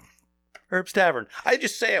I'm like Herb's Tavern. I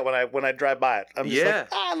just say it when I drive by it. I'm just like,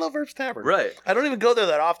 I love Herb's Tavern. Right. I don't even go there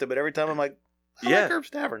that often, but every time I'm like, I like Herb's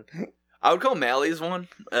Tavern. I would call Mally's one.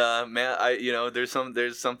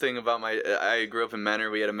 There's something about I grew up in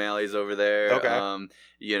Menor. We had a Mally's over there. Okay.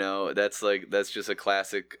 That's just a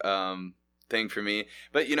classic thing for me.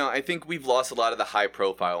 But I think we've lost a lot of the high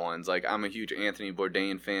profile ones. Like, I'm a huge Anthony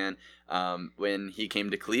Bourdain fan. When he came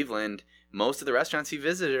to Cleveland, most of the restaurants he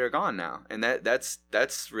visited are gone now, and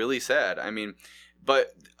that's really sad. I mean,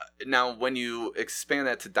 but now when you expand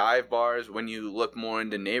that to dive bars, when you look more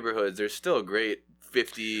into neighborhoods, there's still a great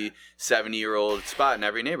 50, 70-year-old spot in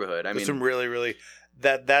every neighborhood. I mean, some really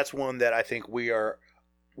that's one that I think we're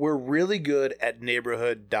really good at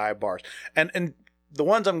neighborhood dive bars, and the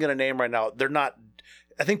ones I'm going to name right now, they're not.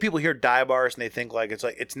 I think people hear dive bars and they think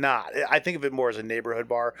it's not. I think of it more as a neighborhood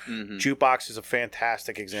bar. Mm-hmm. Jukebox is a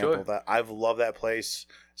fantastic example of that. I've loved that place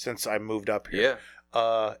since I moved up here.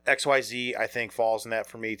 Yeah. XYZ I think falls in that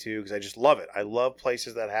for me too, because I just love it. I love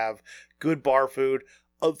places that have good bar food.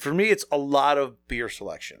 For me, it's a lot of beer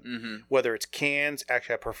selection. Mm-hmm. Whether it's cans,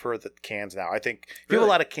 actually I prefer the cans now. I think if you have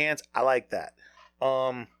a lot of cans, I like that.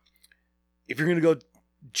 If you're gonna go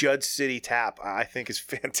Judd City Tap, I think is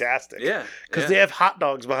fantastic. Yeah. Because they have hot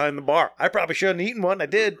dogs behind the bar. I probably shouldn't have eaten one. I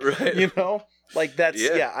did. Right. Like that's,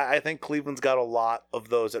 I think Cleveland's got a lot of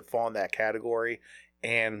those that fall in that category,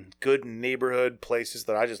 and good neighborhood places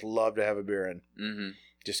that I just love to have a beer in. Mm-hmm.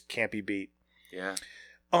 Just can't be beat. Yeah.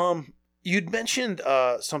 You'd mentioned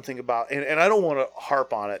something about, and I don't want to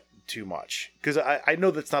harp on it too much because I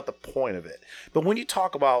know that's not the point of it. But when you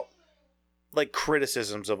talk about like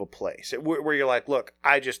criticisms of a place where you're like, look,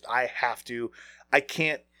 I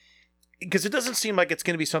can't, because it doesn't seem like it's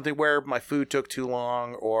going to be something where my food took too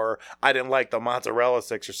long or I didn't like the mozzarella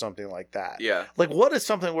sticks or something like that. Yeah. Like, what is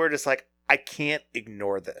something where it's like, I can't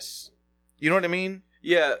ignore this? You know what I mean?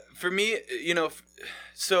 Yeah. For me,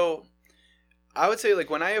 so I would say, like,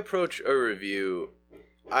 when I approach a review,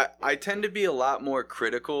 I tend to be a lot more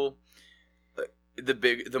critical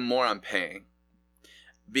the more I'm paying.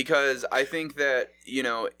 Because I think that,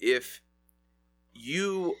 if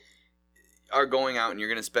you are going out and you're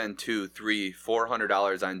going to spend $200, $300,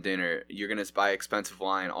 $400 on dinner, you're going to buy expensive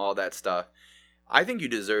wine, all that stuff, I think you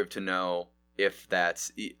deserve to know if that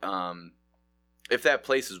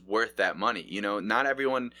place is worth that money. Not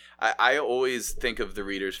everyone, I always think of the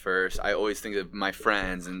readers first. I always think of my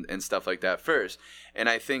friends and stuff like that first. And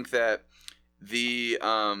I think that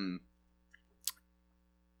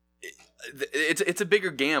it's a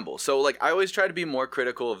bigger gamble. So, like, I always try to be more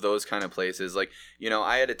critical of those kind of places. Like,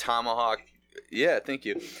 I had a tomahawk. Yeah, thank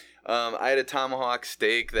you. I had a tomahawk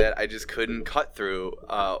steak that I just couldn't cut through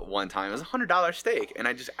one time. It was $100 steak, and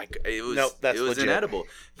it was inedible.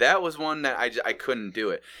 That was one that I couldn't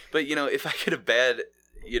do it. But if I get a bad,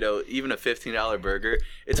 even a $15 burger,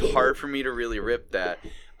 it's hard for me to really rip that.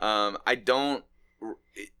 I don't.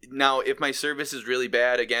 Now, if my service is really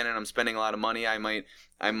bad again, and I'm spending a lot of money, I might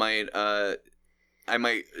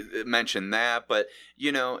mention that. But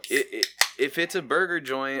if it's a burger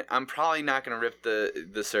joint, I'm probably not going to rip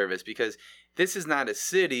the service, because this is not a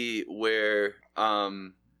city where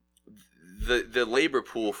the labor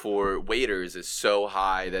pool for waiters is so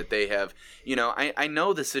high that they have. I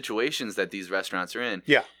know the situations that these restaurants are in.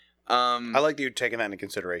 Yeah. I like that you're taking that into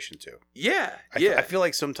consideration too. Yeah, I feel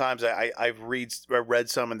like sometimes I've read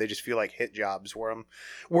some and they just feel like hit jobs where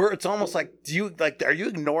it's almost like, are you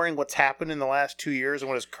ignoring what's happened in the last 2 years and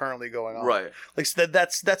what is currently going on? Right. Like, so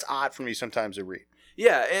that's odd for me sometimes to read.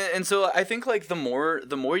 Yeah, and so I think, like, the more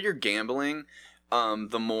you're gambling,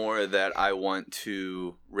 the more that I want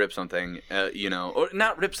to rip something, or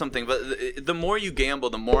not rip something, but the more you gamble,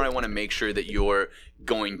 the more I want to make sure that you're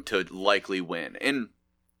going to likely win. And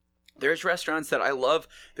there's restaurants that I love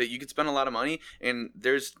that you could spend a lot of money, and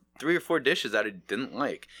there's 3 or 4 dishes that I didn't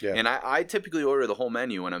like. Yeah. And I typically order the whole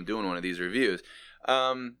menu when I'm doing one of these reviews.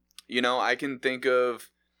 I can think of,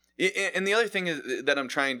 and the other thing is that I'm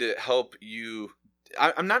trying to help you.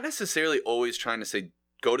 I'm not necessarily always trying to say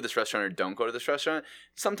go to this restaurant or don't go to this restaurant.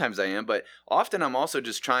 Sometimes I am, but often I'm also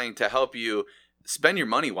just trying to help you spend your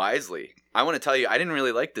money wisely. I want to tell you, I didn't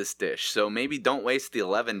really like this dish, so maybe don't waste the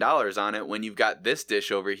 $11 on it when you've got this dish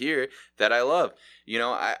over here that I love.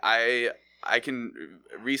 I can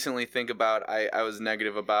recently think about, I was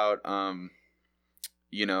negative about arancini,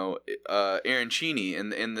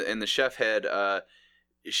 and the chef had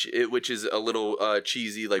which is a little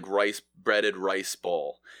cheesy like breaded rice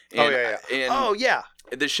bowl. Oh yeah. And Oh yeah.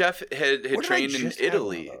 the chef had Where did I trained in just have one of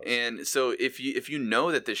Italy, those? and so if you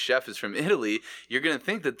know that this chef is from Italy, you're gonna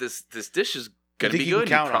think that this dish is gonna think be you can good.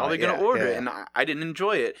 You're count on probably it, gonna yeah, order yeah, it, and I didn't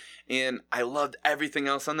enjoy it, and I loved everything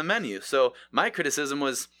else on the menu. So my criticism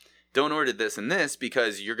was, don't order this and this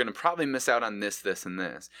because you're gonna probably miss out on this, this, and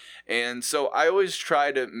this. And so I always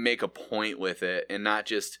try to make a point with it and not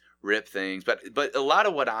just rip things. But a lot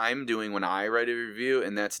of what I'm doing when I write a review,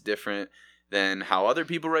 and that's different than how other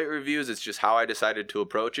people write reviews, it's just how I decided to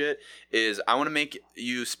approach it, is I want to make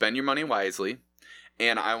you spend your money wisely,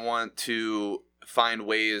 and I want to find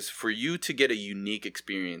ways for you to get a unique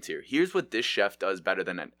experience here. Here's what this chef does better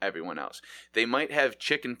than everyone else. They might have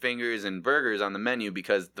chicken fingers and burgers on the menu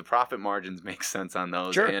because the profit margins make sense on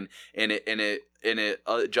those, Sure. and it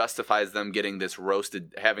justifies them having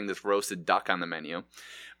this roasted duck on the menu.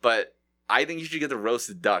 But I think you should get the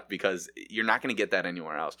roasted duck because you're not going to get that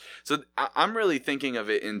anywhere else. So I'm really thinking of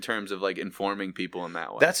it in terms of like informing people in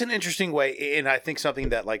that way. That's an interesting way, and I think something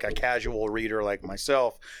that like a casual reader like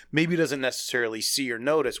myself maybe doesn't necessarily see or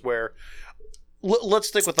notice. Where let's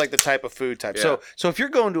stick with like the type of food type. Yeah. So if you're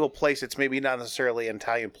going to a place that's maybe not necessarily an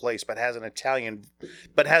Italian place, but has Italian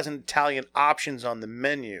options on the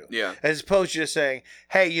menu, Yeah. as opposed to just saying,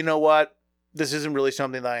 "Hey, you know what? This isn't really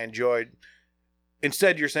something that I enjoyed."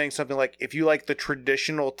 Instead, you're saying something like, if you like the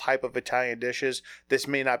traditional type of Italian dishes, this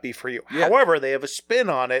may not be for you. Yeah. However, they have a spin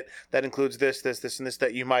on it that includes this, and this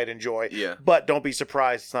that you might enjoy. Yeah. But don't be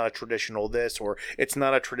surprised it's not a traditional this, or it's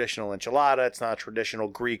not a traditional enchilada, it's not a traditional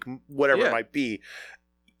Greek, whatever Yeah. it might be.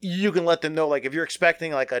 You can let them know, like, if you're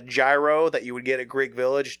expecting like a gyro that you would get at Greek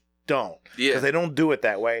Village, don't. Yeah. Because they don't do it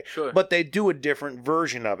that way. Sure. But they do a different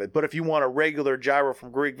version of it. But if you want a regular gyro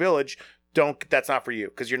from Greek Village, that's not for you,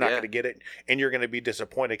 because you're not Yeah. going to get it, and you're going to be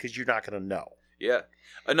disappointed because you're not going to know. Yeah.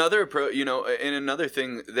 Another approach, and another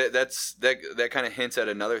thing that kind of hints at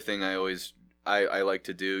another thing I like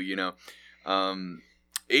to do,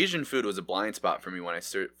 Asian food was a blind spot for me when I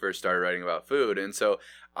first started writing about food. And so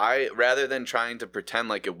rather than trying to pretend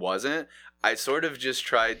like it wasn't, I sort of just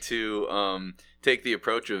tried to take the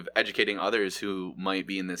approach of educating others who might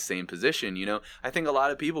be in the same position. I think a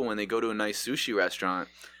lot of people, when they go to a nice sushi restaurant,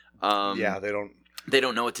 Yeah, they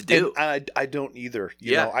don't know what to do. And I don't either.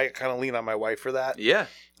 You Yeah. know, I kind of lean on my wife for that. Yeah.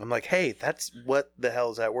 I'm like, hey, that's what the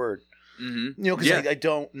hell is that word? Mm-hmm. Because Yeah. I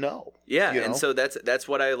don't know. Yeah, you know? and so that's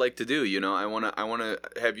what I like to do. I wanna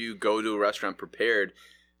have you go to a restaurant prepared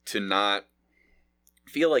to not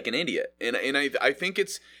feel like an idiot. And I think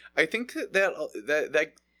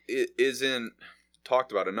that isn't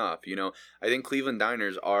talked about enough. I think Cleveland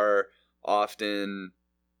diners are often,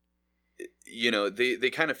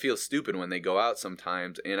 they kind of feel stupid when they go out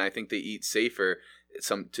sometimes, and I think they eat safer.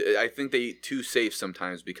 I think they eat too safe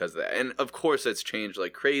sometimes because of that. And of course, that's changed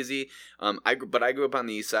like crazy. But I grew up on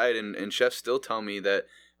the East Side, and chefs still tell me that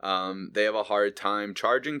they have a hard time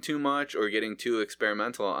charging too much or getting too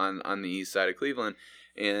experimental on the East Side of Cleveland.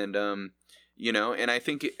 And and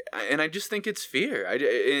I just think it's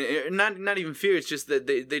fear. Not even fear. It's just that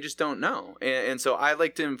they just don't know. And so I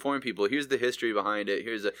like to inform people. Here's the history behind it.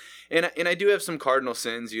 And I do have some cardinal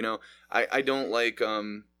sins. I don't like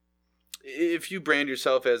if you brand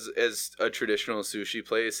yourself as a traditional sushi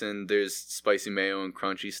place and there's spicy mayo and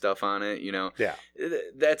crunchy stuff on it, Yeah.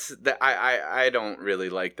 I don't really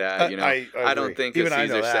like that. I don't think Even a I know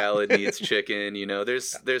Caesar that. salad needs chicken.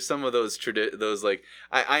 There's some of those those like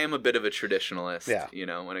I am a bit of a traditionalist.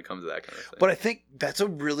 Yeah. When it comes to that kind of thing. But I think that's a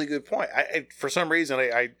really good point. I for some reason,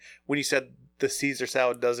 I when you said the Caesar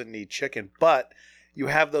salad doesn't need chicken, but you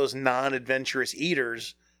have those non-adventurous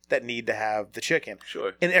eaters that need to have the chicken.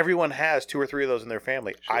 Sure. And everyone has 2 or 3 of those in their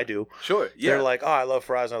family. Sure. I do. Sure. Yeah. They're like, oh, I love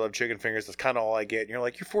fries and I love chicken fingers. That's kind of all I get. And you're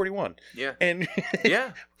like, you're 41. Yeah. And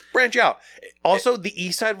Yeah. branch out. Also, the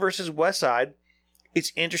East Side versus West Side.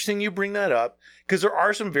 It's interesting you bring that up because there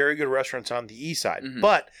are some very good restaurants on the East Side. Mhm.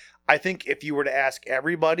 But I think if you were to ask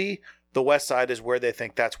everybody, the West Side is where they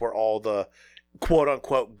think that's where all the quote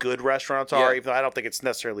unquote good restaurants are, Yeah. even though I don't think it's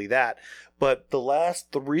necessarily that. But the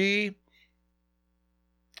last 3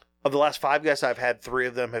 of the last 5 guests I've had, 3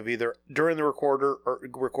 of them have either during the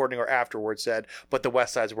recording or afterwards said, but the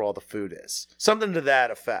West Side's where all the food is. Something to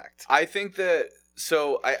that effect. I think that,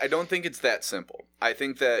 so I don't think it's that simple. I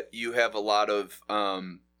think that you have a lot of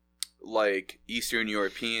like Eastern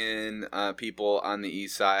European people on the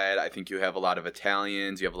East Side. I think you have a lot of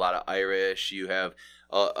Italians. You have a lot of Irish. You have,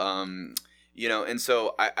 and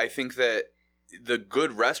so I think that the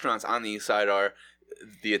good restaurants on the East Side are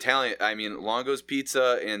the Italian, I mean, Longo's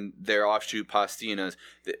Pizza and their offshoot Pastina's.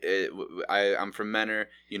 I'm from Menor.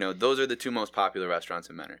 You know, those are the two most popular restaurants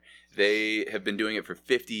in Menor. They have been doing it for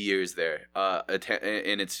 50 years there,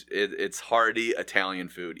 and it's hearty Italian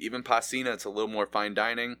food. Even Pastina, it's a little more fine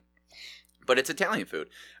dining, but it's Italian food.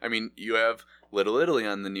 I mean, you have Little Italy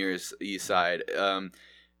on the nearest east side.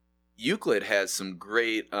 Euclid has some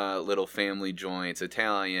great little family joints,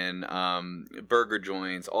 Italian burger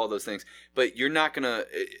joints, all those things. But you're not gonna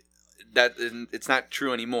it's not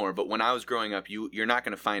true anymore. But when I was growing up, you're not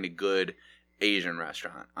gonna find a good Asian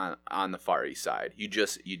restaurant on the Far East Side. You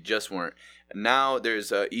just weren't. Now there's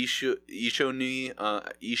Ishoni.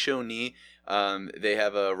 They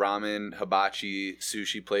have a ramen hibachi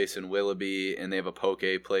sushi place in Willoughby, and they have a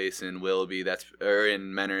poke place in Willoughby in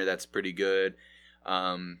Menor that's pretty good.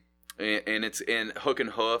 And it's in Hook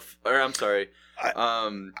and Hoof, or I'm sorry,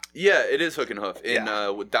 it is Hook and Hoof in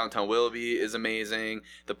downtown Willoughby is amazing.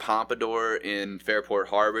 The Pompadour in Fairport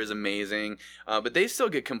Harbor is amazing, but they still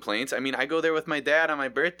get complaints. I mean, I go there with my dad on my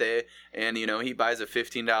birthday, and you know he buys a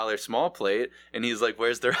 $15 small plate, and he's like,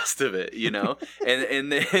 "Where's the rest of it?" You know,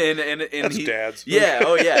 and That's dad's. Yeah,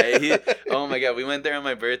 oh yeah, oh my God, we went there on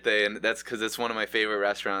my birthday, and that's because it's one of my favorite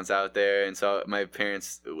restaurants out there. And so my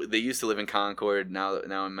parents, they used to live in Concord, now in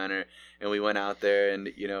Menor. And we went out there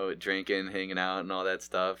and, you know, drinking, hanging out and all that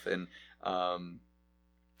stuff. And,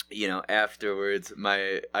 you know, afterwards,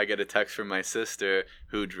 I get a text from my sister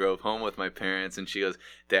who drove home with my parents. And she goes,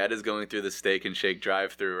 "Dad is going through the Steak and Shake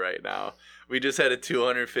drive-thru right now. We just had a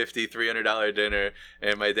 $250, $300 dinner,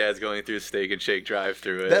 and my dad's going through Steak and Shake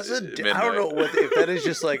drive-thru." I don't know if that is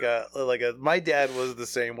just like a. My dad was the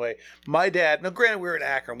same way. My dad. Now, granted, we were in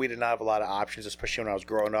Akron. We did not have a lot of options, especially when I was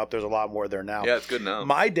growing up. There's a lot more there now. Yeah, it's good now.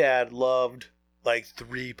 My dad loved like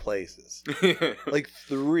 3 places, like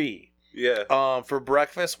 3. Yeah. For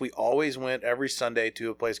breakfast, we always went every Sunday to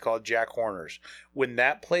a place called Jack Horner's. When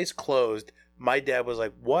that place closed, my dad was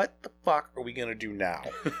like, "What the fuck are we gonna do now?"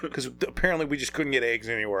 Because apparently we just couldn't get eggs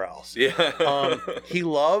anywhere else. Yeah. He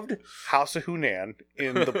loved House of Hunan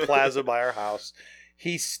in the plaza by our house.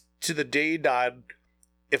 To the day he died,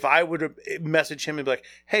 if I would have messaged him and be like,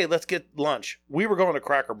 "Hey, let's get lunch," we were going to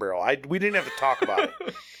Cracker Barrel. We didn't have to talk about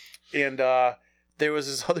it. And there was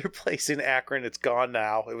this other place in Akron. It's gone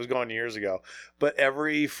now. It was gone years ago. But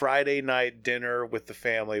every Friday night dinner with the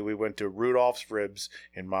family, we went to Rudolph's Ribs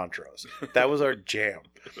in Montrose. That was our jam.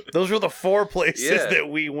 Those were the 4 places that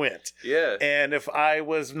we went. Yeah. And if I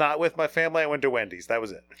was not with my family, I went to Wendy's. That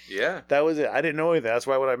was it. Yeah. That was it. I didn't know anything. That's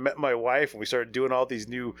why when I met my wife and we started doing all these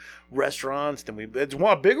new restaurants, it's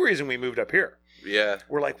one big reason we moved up here. Yeah.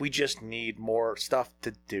 We're like, we just need more stuff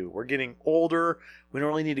to do. We're getting older. We don't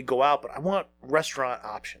really need to go out, but I want restaurant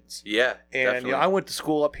options. Yeah. And definitely. you know, I went to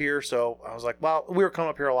school up here, so I was like, well, we were coming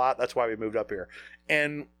up here a lot. That's why we moved up here.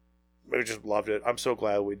 And we just loved it. I'm so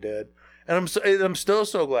glad we did. And I'm still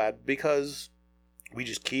so glad because we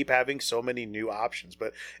just keep having so many new options.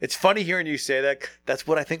 But it's funny hearing you say that. That's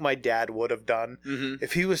what I think my dad would have done. Mm-hmm.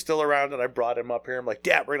 If he was still around and I brought him up here, I'm like,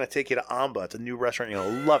 "Dad, we're going to take you to Amba. It's a new restaurant. You're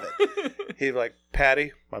going to love it." He'd be like,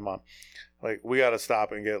 "Patty," my mom, like, "we got to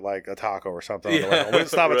stop and get like a taco or something." Yeah, we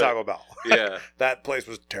stop at Taco Bell. Yeah. That place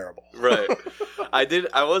was terrible. Right.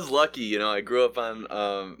 I was lucky, you know. I grew up on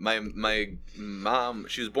my mom.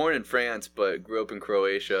 She was born in France, but grew up in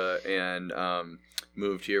Croatia and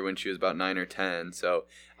moved here when she was about 9 or 10. So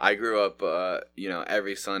I grew up, you know,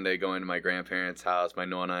 every Sunday going to my grandparents' house, my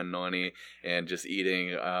nonna and nonni, and just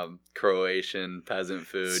eating Croatian peasant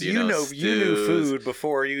food. So you know, you knew food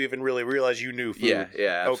before you even really realized you knew food.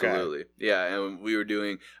 Yeah, absolutely. Okay. Yeah, and we were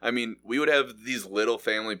doing. I mean, we would have these little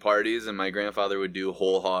family parties, and my grandfather would do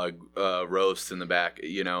whole hog roasts in the back.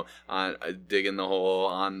 You know, on digging the hole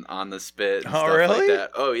on the spit. And stuff really? like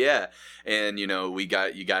that. Oh yeah, and you know, you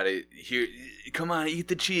got to here. Come on, eat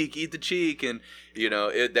the cheek, and you know,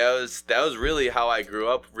 that was really how I grew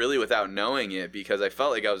up, really without knowing it, because I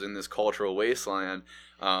felt like I was in this cultural wasteland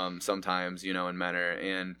sometimes, you know, in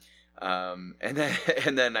Menor,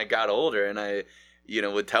 and then I got older, and I, you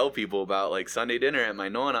know, would tell people about like Sunday dinner at my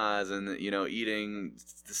nonna's, and you know, eating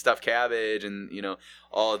stuffed cabbage, and you know,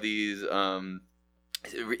 all these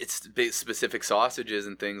it's specific sausages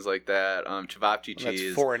and things like that. Cevapcici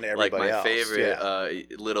is foreign to everybody like my else. favorite. Yeah.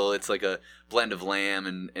 It's like a blend of lamb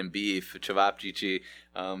and beef. Cevapcici.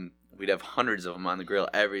 We'd have hundreds of them on the grill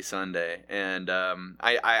every Sunday, and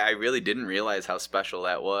I really didn't realize how special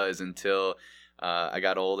that was until I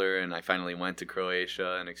got older and I finally went to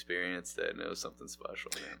Croatia and experienced it, and it was something special.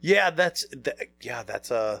 Man. Yeah, that's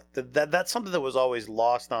something that was always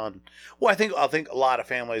lost on. Well, I think a lot of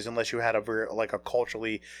families, unless you had a very like a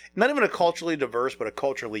culturally, not even a culturally diverse, but a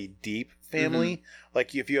culturally deep family.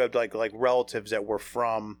 Like if you had like relatives that were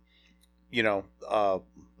from, the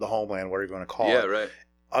homeland, what are you going to call it? Yeah, right.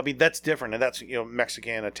 I mean, that's different, and that's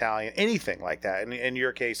Mexican, Italian, anything like that. And in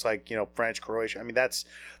your case, like French, Croatian. I mean, that's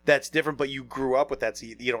different. But you grew up with that, so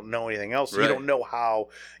you don't know anything else. So Right. You don't know how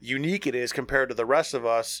unique it is compared to the rest of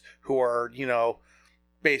us who are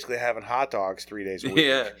basically having hot dogs 3 days a week.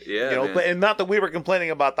 Yeah. Man. But and not that we were complaining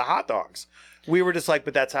about the hot dogs. We were just like,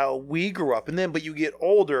 but that's how we grew up. And then, but you get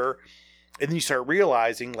older. And then you start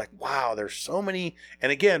realizing, like, wow, there's so many.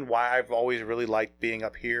 And again, why I've always really liked being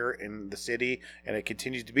up here in the city, and it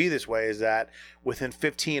continues to be this way, is that within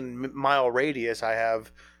 15-mile radius, I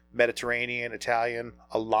have Mediterranean, Italian,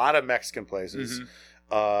 a lot of Mexican places.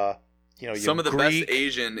 Some of the Greek, best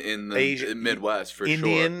Asian in the Midwest, for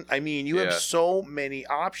Indian. sure. I mean, you have so many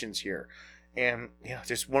options here. And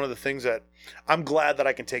just one of the things that I'm glad that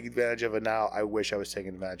I can take advantage of it now. I wish I was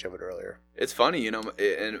taking advantage of it earlier. It's funny,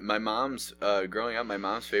 and my mom's growing up, my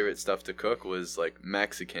mom's favorite stuff to cook was like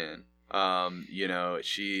Mexican.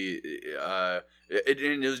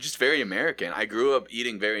 It was just very American. I grew up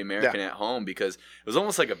eating very American at home because it was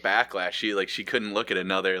almost like a backlash. She couldn't look at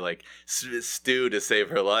another like stew to save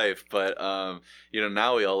her life. But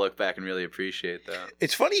now we all look back and really appreciate that.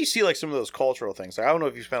 It's funny you see like some of those cultural things. Like, I don't know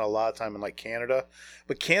if you spent a lot of time in like Canada,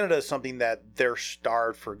 but Canada is something that they're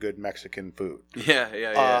starved for good Mexican food.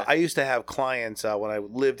 Yeah. I used to have clients when I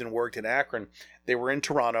lived and worked in Akron. They were in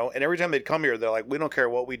Toronto, and every time they'd come here, they're like, "We don't care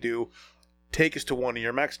what we do, take us to one of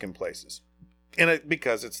your Mexican places." And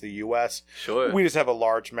because it's the U.S., sure, we just have a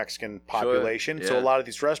large Mexican population. Sure. Yeah. So a lot of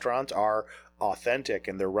these restaurants are authentic,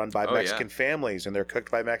 and they're run by Mexican families, and they're cooked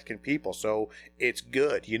by Mexican people. So it's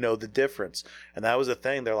good. You know the difference. And that was the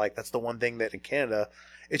thing. They're like, that's the one thing that in Canada,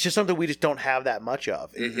 it's just something we just don't have that much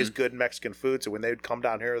of. It is good Mexican food. So when they would come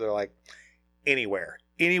down here, they're like, anywhere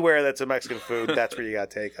that's a Mexican food, that's where you gotta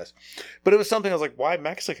take us. But it was something I was like, why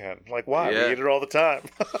Mexican? Like, why? Yeah. We eat it all the time.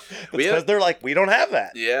 Because they're like, we don't have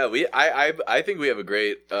that. Yeah, I think we have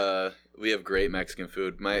great Mexican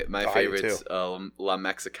food. My favorite's La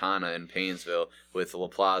Mexicana in Paynesville with La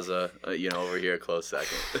Plaza, over here, close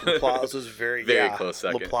second. La Plaza's very close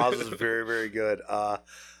second. La Plaza's very, very good.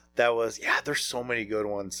 There's so many good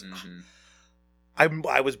ones. Mm-hmm. I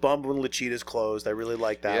was bummed when La Cheetah's closed. I really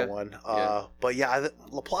like that one. But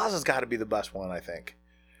La Plaza's got to be the best one, I think.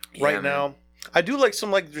 Right now, I do like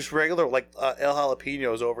some like just regular like El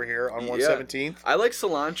Jalapenos over here on 117th. I like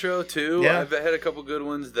cilantro too. Yeah. I've had a couple good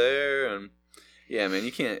ones there, and yeah, man,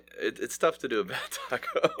 you can't. It's tough to do a bad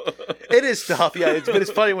taco. It is tough, yeah. But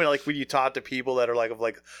it's funny when you talk to people that are like of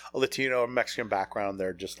like a Latino or Mexican background,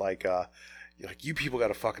 they're just like. You people got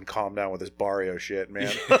to fucking calm down with this barrio shit,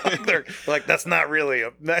 man. They're like, that's not really.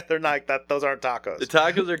 They're not that. Those aren't tacos. The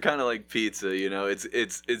tacos are kind of like pizza,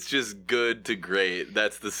 It's just good to great.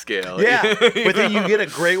 That's the scale. Yeah, but then you get a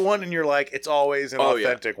great one, and you're like, it's always an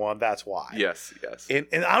authentic one. That's why. Yes. And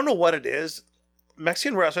I don't know what it is.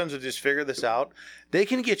 Mexican restaurants have just figured this out. They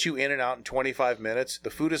can get you in and out in 25 minutes.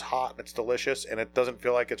 The food is hot and it's delicious, and it doesn't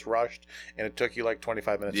feel like it's rushed, and it took you like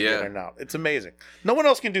 25 minutes to get in and out. It's amazing. No one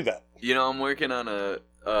else can do that. I'm working on a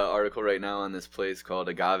article right now on this place called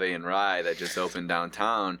Agave and Rye that just opened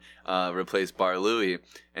downtown, replaced Bar Louie,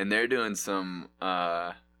 and they're doing some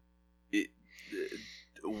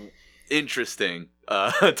interesting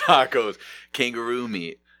tacos, kangaroo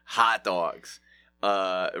meat, hot dogs.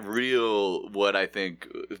 Real what I think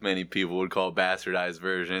many people would call bastardized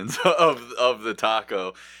versions of the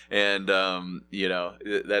taco, and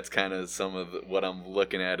that's kind of some of what I'm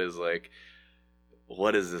looking at is like,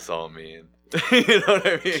 what does this all mean? You know what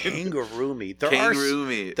I mean? Kangaroo meat.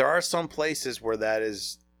 There are some places where that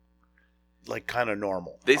is like kind of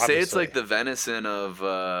normal. They say it's like the venison of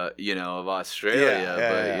of Australia,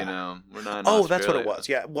 but we're not in Australia. That's what it was.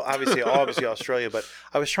 Yeah, well, obviously Australia, but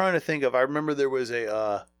I was trying to think of. I remember there was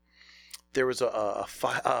a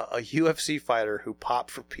UFC fighter who popped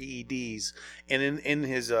for PEDs, and in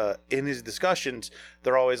his discussions,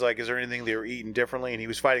 they're always like, "Is there anything they were eating differently?" And he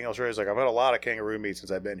was fighting Australia. He's like, "I've had a lot of kangaroo meat since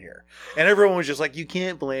I've been here," and everyone was just like, "You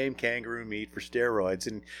can't blame kangaroo meat for steroids."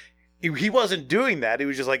 And he wasn't doing that. He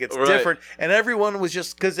was just like, it's different. And everyone was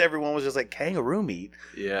just like, kangaroo meat?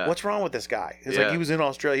 Yeah. What's wrong with this guy? It's like he was in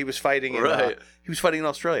Australia. He was fighting in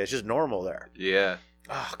Australia. It's just normal there. Yeah.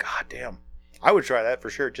 Oh, god damn. I would try that for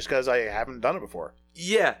sure, just because I haven't done it before.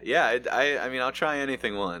 Yeah. I mean, I'll try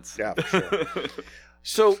anything once. Yeah, for sure.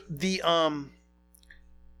 So the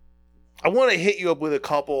I want to hit you up with a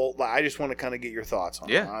couple. I just want to kind of get your thoughts on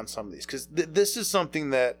Yeah. on some of these because this is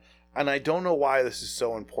something that, and I don't know why this is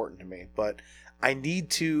so important to me, but I need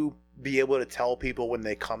to be able to tell people when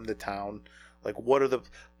they come to town, like what are the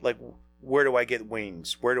like. Where do I get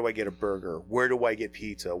wings? Where do I get a burger? Where do I get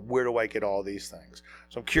pizza? Where do I get all these things?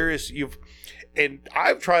 So I'm curious. And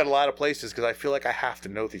I've tried a lot of places because I feel like I have to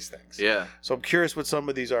know these things. Yeah. So I'm curious what some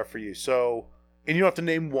of these are for you. So, and you don't have to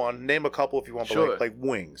name one. Name a couple if you want. Sure. But like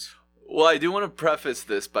wings. Well, I do want to preface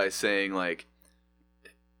this by saying, like,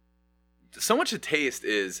 so much of taste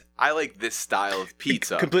is I like this style of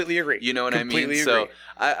pizza. Completely agree. You know what Completely I mean? agree. So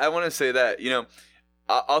I want to say that,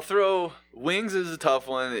 I'll throw wings is a tough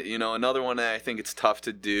one. Another one that I think it's tough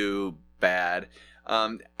to do bad.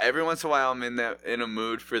 Every once in a while I'm in a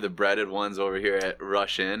mood for the breaded ones over here at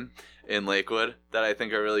Rush Inn in Lakewood that I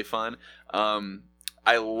think are really fun.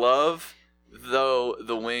 I love though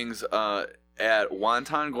the wings at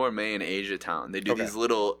Wonton Gourmet in Asia Town. They do these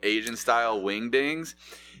little Asian style wing dings.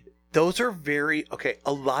 Those are very okay.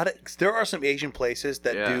 There are some Asian places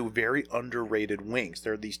that Yeah. do very underrated wings.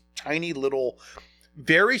 They're these tiny little,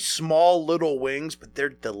 very small little wings, but they're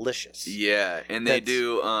delicious. Yeah, and they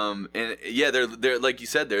do they're like you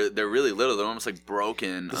said, they're really little. They're almost like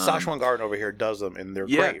broken. The Szechuan Garden over here does them, and they're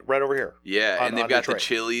Yeah. great. Right over here. Yeah, and they've on got the Detroit.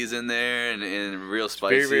 chilies in there and real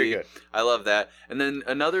spicy. Very, very good. I love that. And then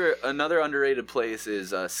another underrated place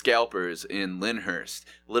is Scalpers in Lyndhurst,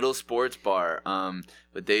 little sports bar.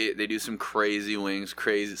 But they do some crazy wings,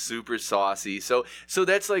 crazy, super saucy. So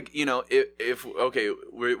that's like, if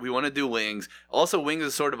we want to do wings. Also, wings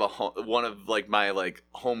is sort of one of like my like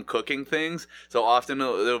home cooking things. So often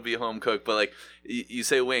it'll be home cooked, but like you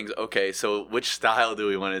say wings, okay. So which style do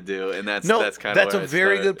we want to do? And that's kind of a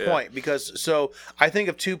very good point because so I think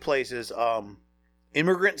of two places.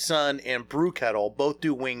 Immigrant Son and Brew Kettle both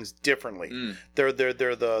do wings differently. They're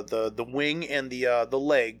the wing and the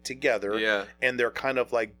leg together. Yeah. And they're kind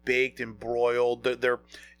of like baked and broiled. They're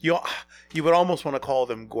you would almost want to call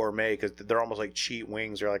them gourmet because they're almost like cheat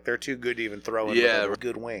wings. They're too good to even throw in. Yeah.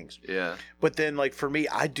 Good wings. Yeah. But then like for me,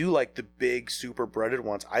 I do like the big super breaded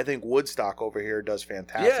ones. I think Woodstock over here does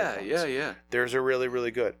fantastic. Yeah. Theirs are really,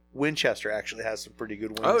 really good. Winchester actually has some pretty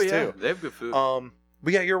good wings Oh yeah, too. they have good food.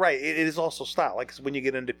 But yeah, you're right. It is also style. Like when you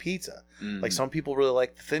get into pizza, like some people really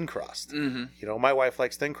like the thin crust. Mm-hmm. My wife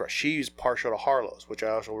likes thin crust. She's partial to Harlow's, which I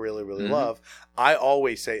also really, really love. I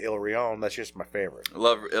always say Il Rione. That's just my favorite.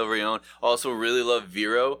 Love Il Rione. Also, really love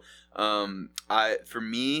Vero. For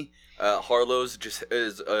me, Harlow's just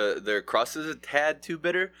is their crust is a tad too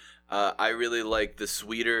bitter. I really like the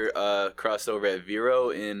sweeter crust over at Vero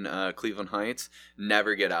in Cleveland Heights.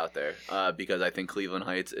 Never get out there because I think Cleveland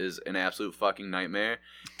Heights is an absolute fucking nightmare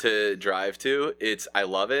to drive to. I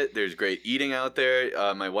love it. There's great eating out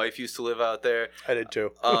there. My wife used to live out there. I did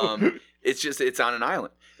too. It's on an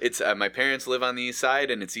island. It's my parents live on the east side,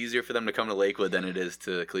 and it's easier for them to come to Lakewood than it is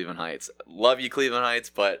to Cleveland Heights. Love you, Cleveland Heights,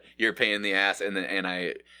 but you're a pain in the ass. And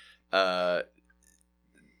I.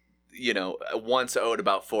 Once owed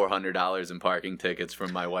about $400 in parking tickets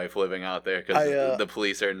from my wife living out there because the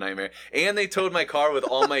police are a nightmare. And they towed my car with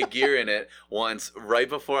all my gear in it once, right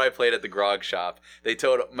before I played at the grog shop. They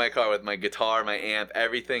towed my car with my guitar, my amp,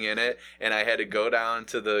 everything in it, and I had to go down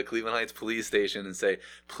to the Cleveland Heights police station and say,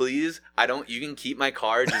 please, you can keep my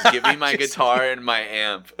car, just give me my guitar and my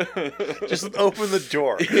amp. Just open the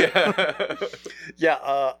door. Yeah.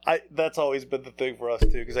 Yeah, that's always been the thing for us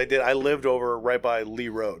too, because I lived over right by Lee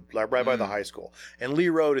Road, like right by the high school, and Lee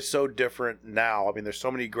Road is so different now. I mean, there's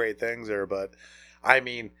so many great things there, but I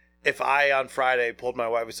mean, if I on Friday pulled my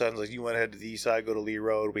wife aside and was like, you want to head to the east side, go to Lee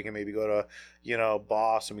Road, we can maybe go to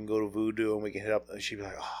Boss, and we can go to Voodoo, and we can hit up, she'd be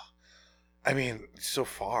like, oh, I mean, it's so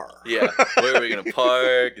far. Yeah, where are we gonna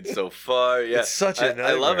park? It's so far. Yeah, it's such a nightmare.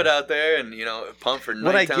 I love it out there, and pumped for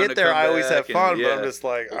when I Nighttown get there, I always have fun, yeah. but I'm just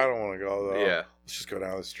like, I don't want to go though. Yeah, let's just go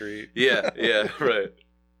down the street. Yeah, right.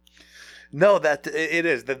 No, it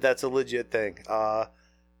is that's a legit thing.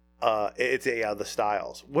 It's the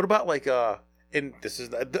styles. What about like and this is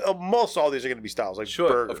most all these are going to be styles like sure,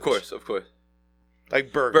 burgers. of course,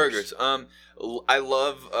 like burgers. I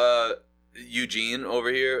love Eugene over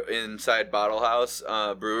here inside Bottle House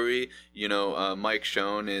Brewery. Mike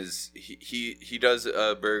Schoen is he does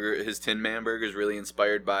a burger. His Tin Man burger is really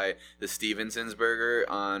inspired by the Stevenson's burger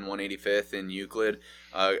on 185th in Euclid.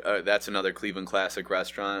 That's another Cleveland classic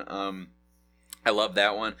restaurant. I love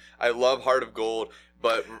that one. I love Heart of Gold,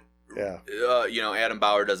 but yeah, Adam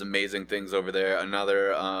Bauer does amazing things over there.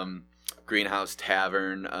 Another Greenhouse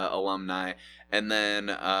Tavern alumni, and then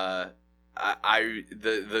the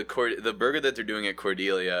burger that they're doing at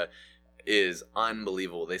Cordelia is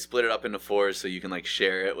unbelievable. They split it up into 4 so you can like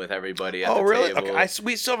share it with everybody at the really? table. Okay,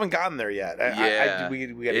 we still haven't gotten there yet. We got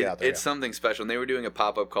to get out there. It's something special. And they were doing a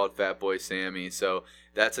pop-up called Fat Boy Sammy, so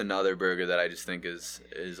that's another burger that I just think is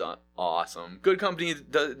awesome. Good Company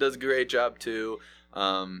does a great job too.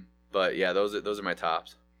 But yeah, those are my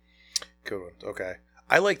tops. Good one. Okay.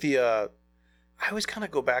 I like the I always kind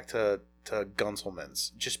of go back to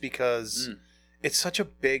Gunselman's just because it's such a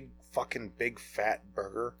big fat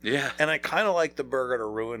burger. Yeah. And I kind of like the burger to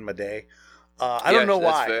ruin my day. I don't know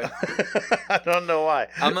why. I don't know why.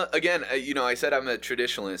 I said I'm a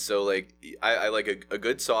traditionalist, so like I like a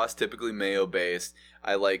good sauce, typically mayo based.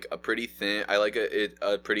 I like a pretty thin. I like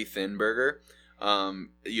a pretty thin burger.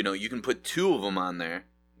 You can put 2 of them on there,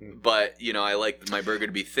 but I like my burger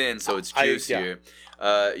to be thin, so it's juicier.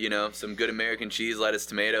 Some good American cheese, lettuce,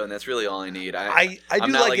 tomato, and that's really all I need.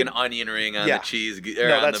 I'm not like an onion ring on the cheese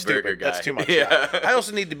or on the burger guy. That's too much. Yeah. I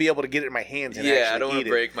also need to be able to get it in my hands and actually I don't want to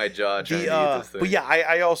break my jaw trying to eat this thing. But yeah,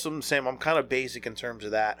 I also am Sam. I'm kind of basic in terms of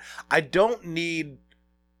that. I don't need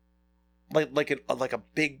like a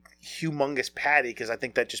big humongous patty because I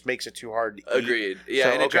think that just makes it too hard to eat. Agreed. Yeah,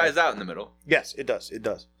 so, and it dries out in the middle. Yes, it does. It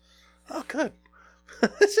does. Oh, good.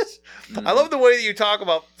 I love the way that you talk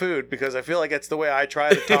about food because I feel like that's the way I try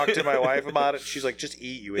to talk to my wife about it. She's like, "Just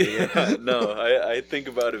eat, you idiot." No, I think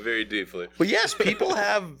about it very deeply. But yes, people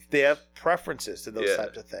have preferences to those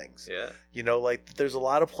types of things. Yeah. Like there's a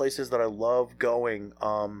lot of places that I love going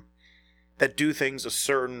that do things a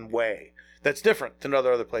certain way that's different than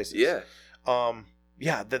other places. Yeah.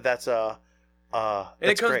 That's and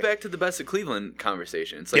it comes back to the Best of Cleveland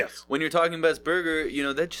conversation. It's like when you're talking best burger,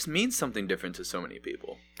 that just means something different to so many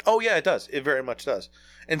people. Oh yeah, it does. It very much does.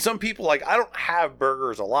 And some people I don't have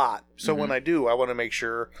burgers a lot, so when I do, I want to make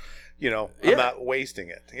sure, I'm not wasting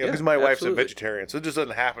it. Because my wife's a vegetarian, so it just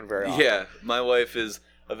doesn't happen very often. Yeah, my wife is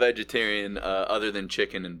a vegetarian other than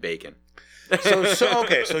chicken and bacon.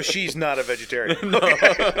 So she's not a vegetarian. No.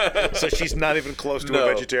 Okay. So she's not even close to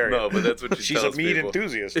a vegetarian. No, but that's what she she's tells a meat people.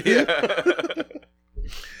 enthusiast. Yeah.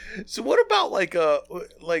 So what about like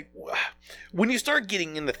when you start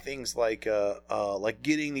getting into things like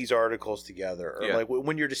getting these articles together, or like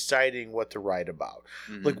when you're deciding what to write about,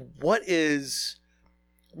 like what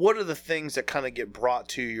are the things that kind of get brought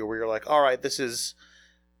to you where you're like, all right, this is.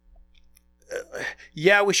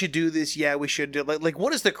 We should do this. Yeah, we should do like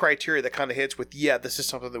what is the criteria that kind of hits with this is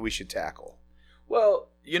something that we should tackle? Well,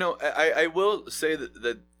 I will say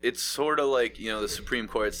that it's sort of like the Supreme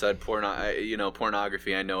Court said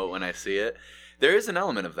pornography. I know it when I see it. There is an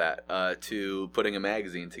element of that to putting a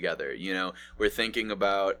magazine together. We're thinking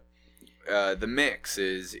about the mix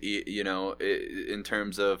is in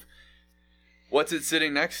terms of. What's it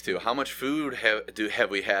sitting next to? How much food have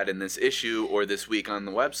we had in this issue or this week on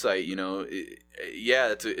the website?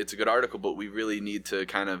 It's a good article, but we really need to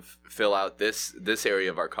kind of fill out this area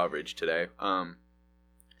of our coverage today.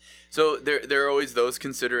 So there are always those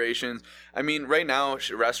considerations. I mean, right now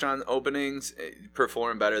restaurant openings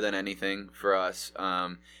perform better than anything for us,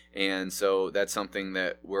 and so that's something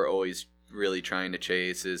that we're always really trying to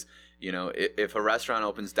chase is. If a restaurant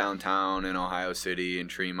opens downtown in Ohio City, in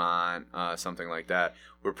Tremont, something like that,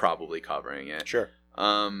 we're probably covering it. Sure.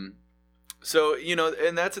 So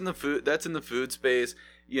and that's in the food space.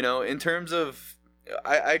 In terms of,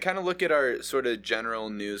 I kind of look at our sort of general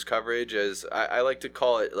news coverage as I like to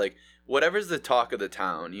call it like whatever's the talk of the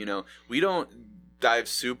town. We don't dive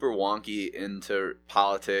super wonky into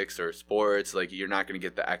politics or sports. Like you're not going to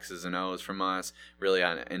get the X's and O's from us really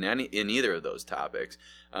in either of those topics.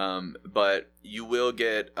 But you will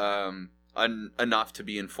get enough to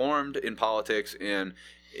be informed in politics, and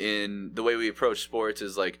in the way we approach sports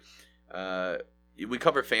is like we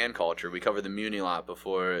cover fan culture. We cover the Muni lot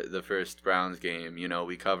before the first Browns game.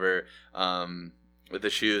 We cover the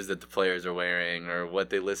shoes that the players are wearing or what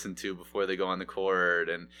they listen to before they go on the court,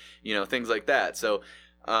 and things like that. So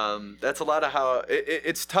that's a lot of how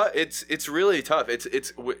it's tough. It's really tough.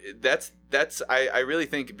 I really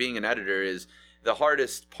think being an editor is. The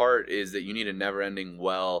hardest part is that you need a never-ending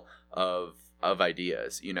well of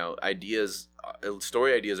ideas.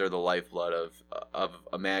 Story ideas are the lifeblood of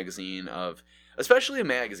a magazine, especially a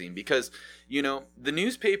magazine, because the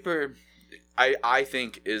newspaper. I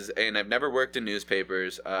think is, and I've never worked in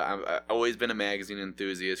newspapers. I've always been a magazine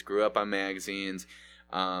enthusiast. Grew up on magazines.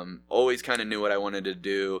 Always kind of knew what I wanted to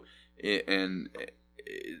do, and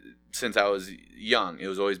since I was young,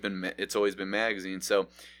 it's always been magazines. So.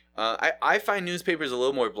 I find newspapers a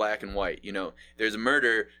little more black and white. There's a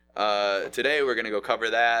murder. Today we're going to go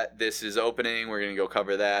cover that. This is opening. We're going to go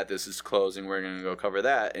cover that. This is closing. We're going to go cover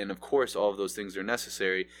that. And, of course, all of those things are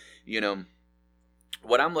necessary.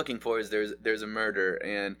 what I'm looking for is there's a murder,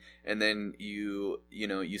 and then you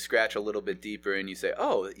scratch a little bit deeper and you say,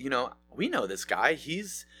 oh, we know this guy.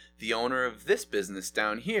 He's the owner of this business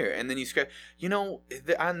down here. And then you scratch,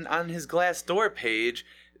 on his Glassdoor page,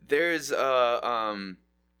 there's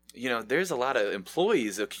there's a lot of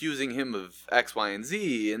employees accusing him of X, Y, and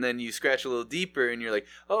Z. And then you scratch a little deeper and you're like,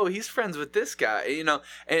 oh, he's friends with this guy,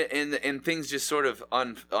 and things just sort of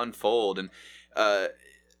unfold. And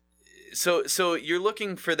so you're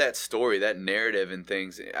looking for that story, that narrative and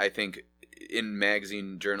things, I think, in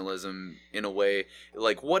magazine journalism, in a way,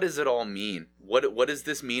 like, what does it all mean? What does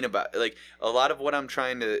this mean about, like, a lot of what I'm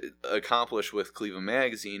trying to accomplish with Cleveland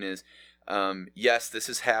Magazine is, yes, this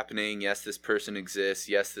is happening. Yes, this person exists.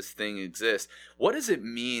 Yes, this thing exists. What does it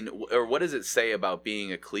mean, or what does it say about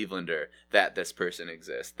being a Clevelander that this person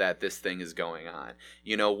exists, that this thing is going on?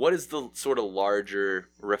 What is the sort of larger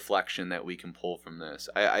reflection that we can pull from this?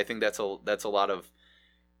 I think that's a lot of.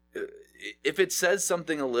 If it says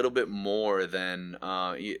something a little bit more than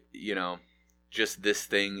just this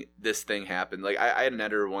thing happened. Like I had an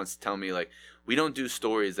editor once tell me, like, we don't do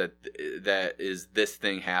stories that is this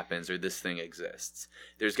thing happens or this thing exists.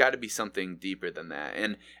 There's got to be something deeper than that.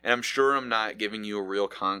 And I'm sure I'm not giving you a real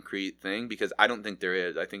concrete thing, because I don't think there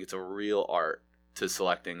is. I think it's a real art to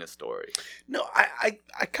selecting a story. No, I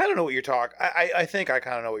kind of know what you're talking. I think I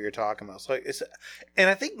kind of know what you're talking about. So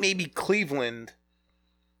and I think maybe Cleveland.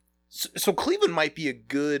 So Cleveland might be a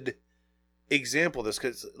good example of this,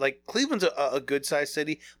 because, like, Cleveland's a good sized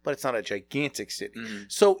city, but it's not a gigantic city. Mm-hmm.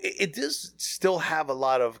 So it does still have a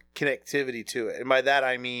lot of connectivity to it. And by that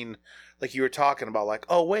I mean, like you were talking about, like,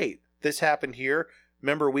 oh wait, this happened here.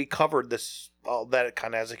 Remember, we covered this. That it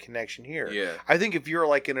kind of has a connection here. Yeah. I think if you're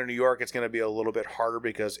like in New York, it's going to be a little bit harder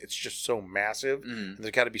because it's just so massive. Mm-hmm.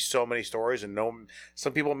 There's got to be so many stories, and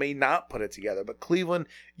some people may not put it together. But Cleveland,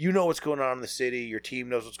 you know what's going on in the city. Your team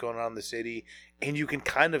knows what's going on in the city, and you can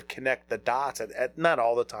kind of connect the dots at not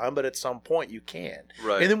all the time, but at some point you can.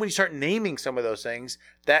 Right. And then when you start naming some of those things,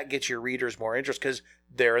 that gets your readers more interest because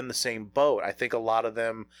they're in the same boat. I think a lot of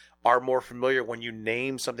them are more familiar when you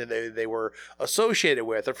name something that they were associated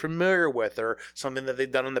with or familiar with, or something that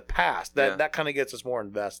they've done in the past. That kind of gets us more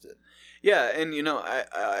invested. Yeah, and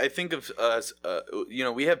I think of us.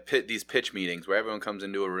 We have these pitch meetings where everyone comes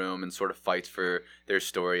into a room and sort of fights for their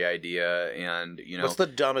story idea, and What's the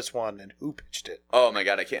dumbest one, and who pitched it? Oh my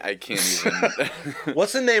god, I can't even.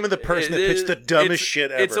 What's the name of the person that pitched the dumbest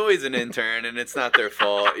shit ever? It's always an intern, and it's not their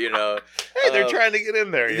fault, Hey, they're trying to get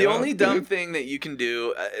in there. The only dumb thing that you can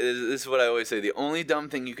do this is what I always say. The only dumb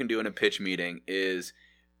thing you can do in a pitch meeting is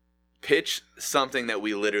pitch something that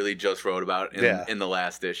we literally just wrote about in the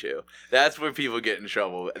last issue. That's where people get in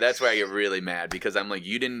trouble. That's where I get really mad, because I'm like,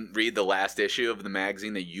 you didn't read the last issue of the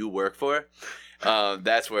magazine that you work for.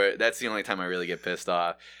 That's the only time I really get pissed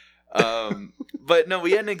off. But no,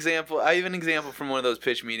 we had an example. I have an example from one of those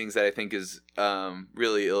pitch meetings that I think is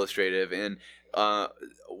really illustrative. And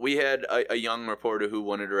we had a young reporter who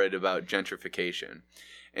wanted to write about gentrification.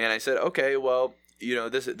 And I said, okay, well,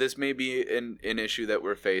 this may be an issue that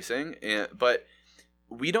we're facing, but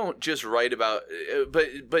we don't just write about,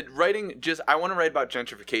 but writing I want to write about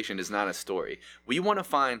gentrification is not a story. We want to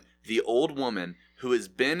find the old woman who has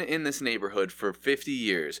been in this neighborhood for 50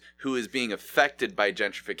 years, who is being affected by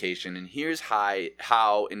gentrification, and here's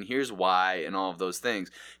how, and here's why, and all of those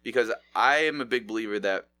things. Because I am a big believer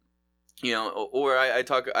that,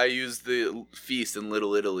 I use the feast in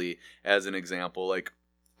Little Italy as an example. Like,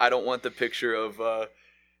 I don't want the picture of,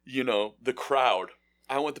 the crowd.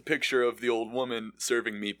 I want the picture of the old woman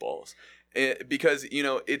serving meatballs. Because,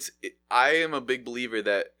 I am a big believer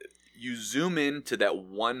that you zoom into that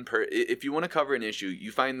one if you want to cover an issue,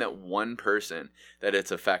 you find that one person that it's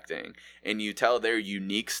affecting, and you tell their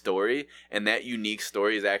unique story, and that unique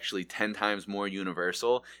story is actually 10 times more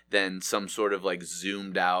universal than some sort of like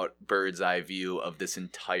zoomed out bird's eye view of this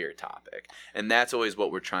entire topic. And that's always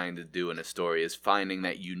what we're trying to do in a story, is finding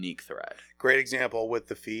that unique thread. Great example with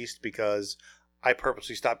the feast, because I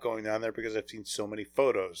purposely stopped going down there because I've seen so many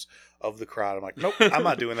photos of the crowd. I'm like, nope, I'm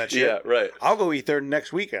not doing that shit. Yeah, right. I'll go eat there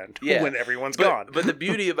next weekend when everyone's gone. But the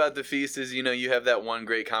beauty about the feast is, you have that one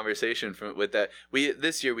great conversation with that.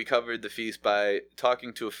 This year we covered the feast by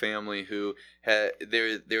talking to a family who had,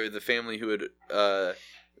 they were the family who had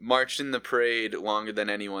marched in the parade longer than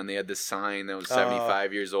anyone. They had this sign that was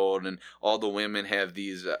 75 years old, and all the women have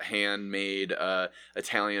these handmade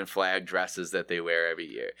Italian flag dresses that they wear every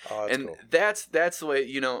year. Oh, that's cool. That's the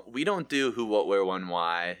way, we don't do who, what, where, when,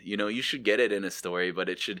 why. You should get it in a story, but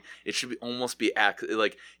it should almost be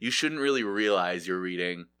like you shouldn't really realize you're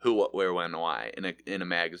reading who, what, where, when, why in a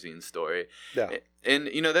magazine story. Yeah. And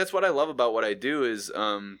that's what I love about what I do is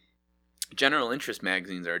general interest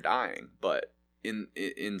magazines are dying, but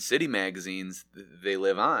in city magazines they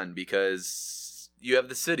live on because you have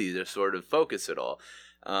the city to sort of focus it all.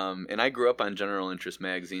 And I grew up on general interest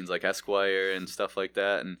magazines like Esquire and stuff like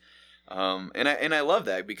that, and I love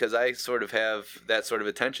that because I sort of have that sort of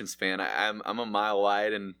attention span. I'm a mile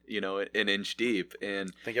wide and an inch deep,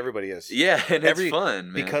 and I think everybody is. Yeah, and it's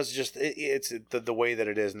fun, man. Because just it's the way that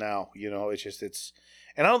it is now.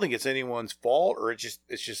 And I don't think it's anyone's fault, or it's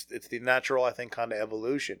the natural, I think, kind of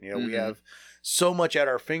evolution. We have so much at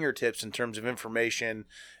our fingertips in terms of information,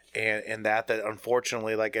 and that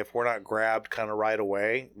unfortunately, like if we're not grabbed kind of right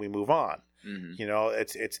away, we move on.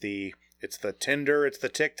 It's the Tinder, it's the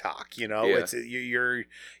TikTok. It's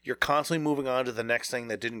you're constantly moving on to the next thing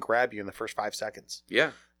that didn't grab you in the first 5 seconds.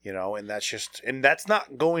 Yeah. And that's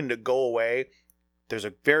not going to go away. There's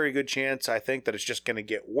a very good chance, I think, that it's just going to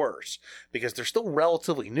get worse because they're still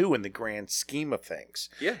relatively new in the grand scheme of things.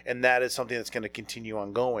 Yeah. And that is something that's going to continue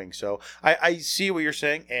on going. So I see what you're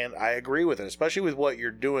saying, and I agree with it, especially with what you're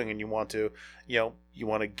doing, and you want to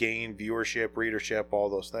gain viewership, readership, all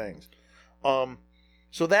those things.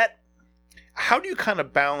 So that, how do you kind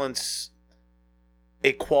of balance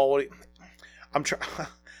a quality?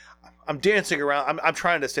 I'm dancing around. I'm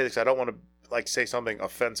trying to say this. I don't want to say something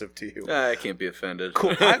offensive to you. I can't be offended.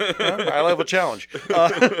 Cool. I love a challenge.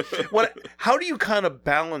 How do you kind of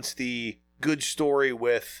balance the good story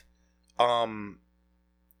with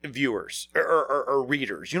viewers or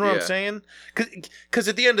readers? You know what I'm saying? Because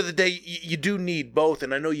at the end of the day, you do need both,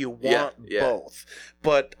 and I know you want both.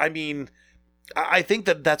 But I mean, I think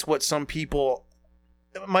that's what some people,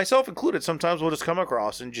 myself included, sometimes will just come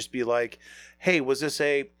across and just be like, "Hey, was this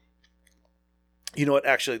a?" You know what?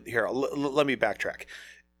 Actually, here, let me backtrack.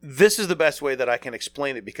 This is the best way that I can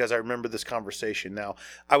explain it because I remember this conversation now.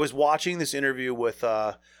 I was watching this interview with,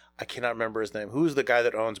 I cannot remember his name. Who's the guy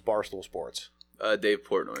that owns Barstool Sports? Dave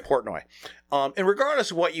Portnoy. Portnoy. And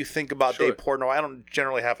regardless of what you think about Dave Portnoy, I don't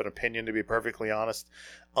generally have an opinion, to be perfectly honest.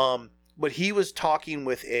 But he was talking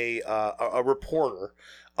with a reporter,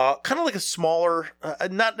 kind of like a smaller,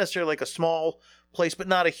 not necessarily like a small place, but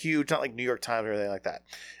not a huge, not like New York Times or anything like that.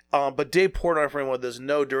 But Dave Portnoy, for anyone that doesn't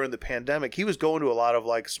know, during the pandemic, he was going to a lot of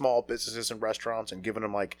like small businesses and restaurants and giving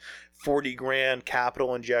them like $40,000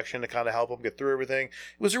 capital injection to kind of help them get through everything.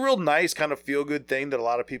 It was a real nice kind of feel good thing that a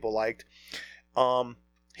lot of people liked.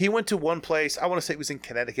 He went to one place, I want to say it was in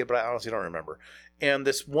Connecticut, but I honestly don't remember. And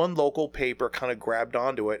this one local paper kind of grabbed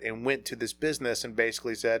onto it and went to this business and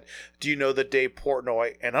basically said, "Do you know that Dave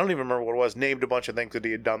Portnoy," and I don't even remember what it was, named a bunch of things that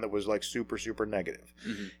he had done that was like super, super negative.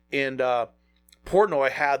 Mm-hmm. And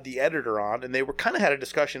Portnoy had the editor on, and they were kind of had a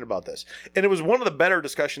discussion about this. And it was one of the better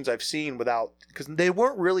discussions I've seen because they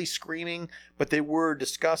weren't really screaming, but they were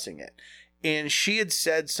discussing it. And she had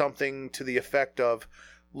said something to the effect of,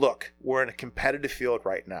 "Look, we're in a competitive field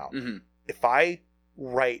right now. Mm-hmm. If I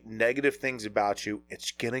write negative things about you,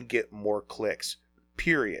 it's going to get more clicks,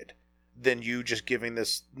 period, than you just giving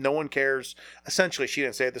this. No one cares." Essentially, she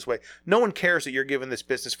didn't say it this way. No one cares that you're giving this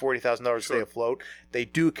business $40,000 to stay afloat. They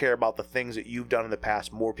do care about the things that you've done in the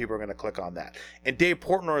past. More people are going to click on that. And Dave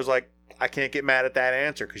Portnoy is like, "I can't get mad at that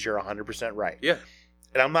answer because you're 100% right." Yeah.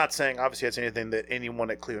 And I'm not saying, obviously, that's anything that anyone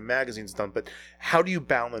at Cleveland Magazine's done, but how do you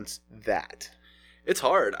balance that? It's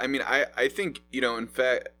hard. I mean, I think, in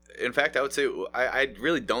fact, I would say I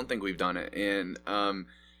really don't think we've done it. And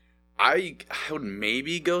I would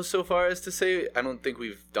maybe go so far as to say I don't think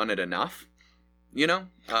we've done it enough.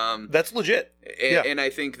 That's legit. And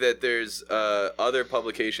I think that there's other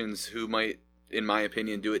publications who might, in my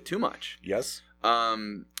opinion, do it too much. Yes.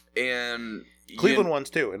 And Cleveland ones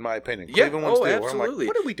too, in my opinion. Cleveland ones too. Absolutely. I'm like,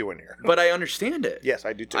 what are we doing here? But I understand it. Yes,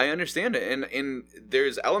 I do too. I understand it, and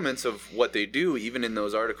there's elements of what they do, even in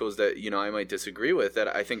those articles that I might disagree with, that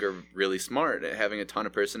I think are really smart. Having a ton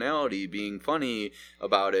of personality, being funny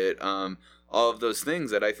about it, all of those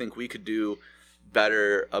things that I think we could do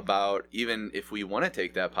better about, even if we want to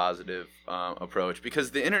take that positive approach,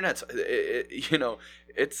 because the internet's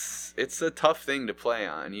it's a tough thing to play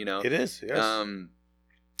on. It is. Yes.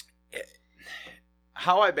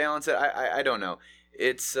 How I balance it, I don't know.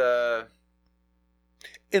 It's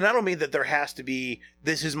And I don't mean that there has to be,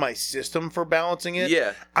 this is my system for balancing it.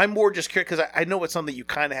 Yeah. I'm more just curious because I know it's something you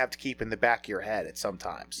kind of have to keep in the back of your head at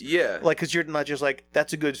sometimes. Yeah. Like, because you're not just like,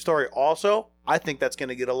 that's a good story. Also, I think that's going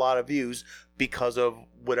to get a lot of views because of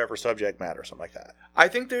whatever subject matter or something like that. I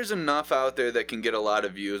think there's enough out there that can get a lot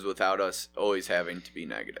of views without us always having to be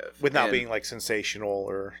negative. Without being like sensational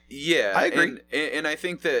or... Yeah. I agree. And I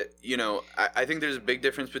think that, you know, I think there's a big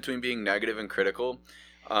difference between being negative and critical.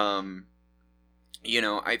 You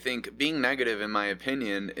know, I think being negative, in my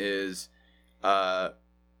opinion, is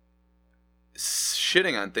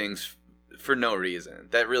shitting on things for no reason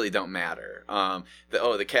that really don't matter.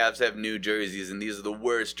 The Cavs have new jerseys and these are the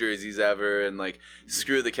worst jerseys ever, and like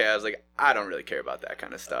screw the Cavs. Like, I don't really care about that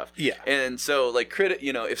kind of stuff. Yeah. And so like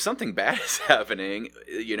you know, if something bad is happening,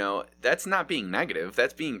 you know, that's not being negative,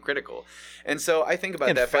 that's being critical. And so I think about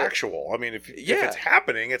and that factual. I mean, if it's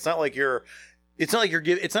happening, it's not like you're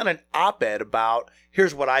giving, it's not an op-ed about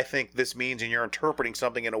here's what I think this means, and you're interpreting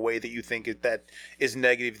something in a way that you think that is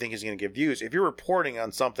negative, you think is going to give views. If you're reporting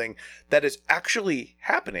on something that is actually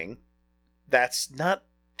happening, there's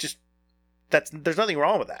nothing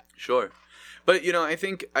wrong with that. Sure. But, you know, I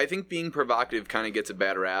think being provocative kind of gets a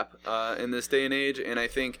bad rap in this day and age, and I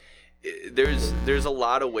think there's a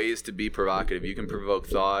lot of ways to be provocative. You can provoke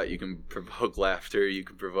thought, you can provoke laughter, you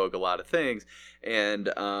can provoke a lot of things. And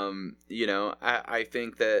you know, I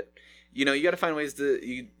think that, you know, you got to find ways to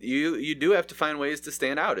you do have to find ways to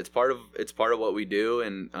stand out. It's part of what we do.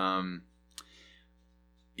 And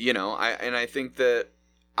you know, I think that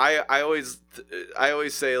I always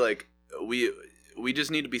say, like, we just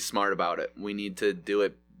need to be smart about it. We need to do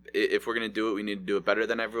it. If we're going to do it, we need to do it better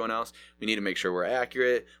than everyone else. We need to make sure we're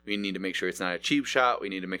accurate. We need to make sure it's not a cheap shot. We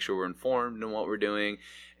need to make sure we're informed in what we're doing.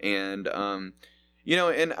 And, you know,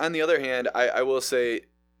 and on the other hand, I will say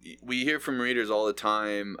we hear from readers all the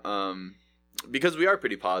time, because we are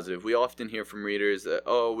pretty positive. We often hear from readers that,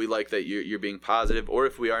 oh, we like that you're being positive. Or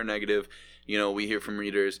if we are negative, you know, we hear from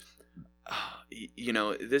readers, oh, you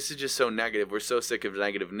know, this is just so negative. We're so sick of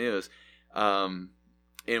negative news.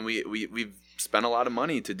 And we've spent a lot of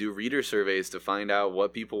money to do reader surveys to find out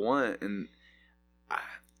what people want, and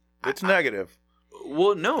it's negative.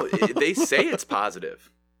 Well, no, they say it's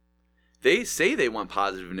positive. They say they want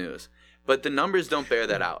positive news, but the numbers don't bear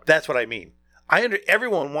that out. That's what I mean.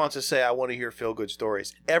 Everyone wants to say, I want to hear feel-good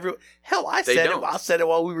stories. I said it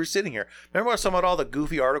while we were sitting here. Remember when I was talking about all the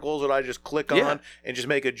goofy articles that I just click on and just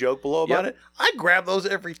make a joke below about it? I grab those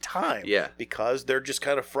every time. Yeah. Because they're just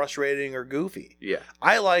kind of frustrating or goofy. Yeah.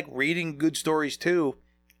 I like reading good stories too,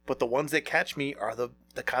 but the ones that catch me are the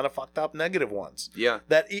kind of fucked up negative ones. Yeah.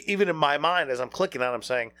 That even in my mind, as I'm clicking on, I'm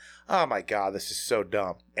saying, oh my God, this is so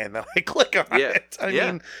dumb. And then I click on it. I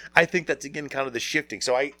mean, I think that's, again, kind of the shifting.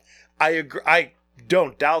 So I agree. I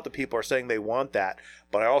don't doubt that people are saying they want that,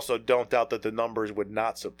 but I also don't doubt that the numbers would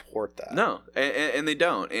not support that. No, and they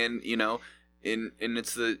don't. And, you know, and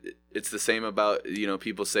it's the same about, you know,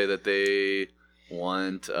 people say that they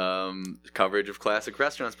want coverage of classic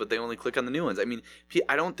restaurants, but they only click on the new ones. I mean,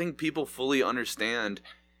 I don't think people fully understand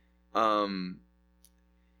how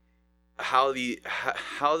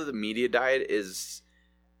the media diet is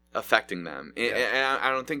affecting them, and I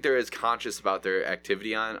don't think they're as conscious about their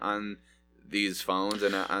activity on these phones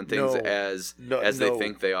and on things as they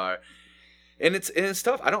think they are. And it's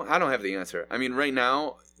tough. I don't have the answer. I mean, right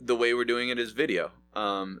now the way we're doing it is video,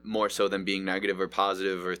 more so than being negative or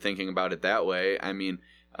positive or thinking about it that way. I mean,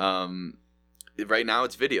 right now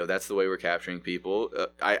it's video. That's the way we're capturing people.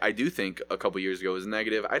 I do think a couple years ago it was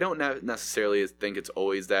negative. I don't necessarily think it's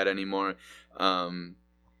always that anymore. But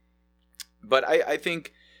I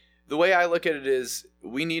think the way I look at it is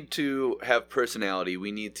we need to have personality.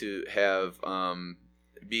 We need to have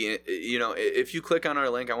you know, if you click on our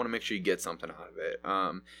link, I want to make sure you get something out of it.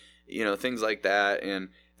 You know, things like that. And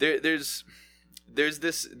there's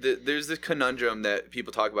this conundrum that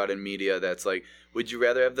people talk about in media that's like, would you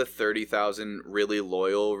rather have the 30,000 really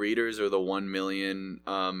loyal readers or the 1 million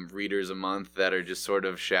readers a month that are just sort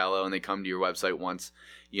of shallow and they come to your website once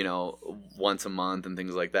a month and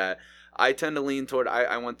things like that? I tend to lean toward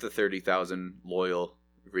I want the 30,000 loyal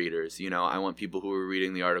readers. You know, I want people who are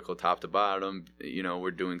reading the article top to bottom. You know,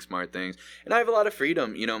 we're doing smart things, and I have a lot of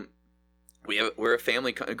freedom. You know, we're a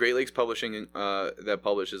family. Great Lakes Publishing that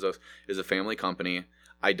publishes us is a family company.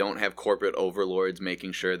 I don't have corporate overlords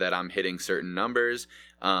making sure that I'm hitting certain numbers.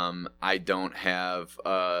 I don't have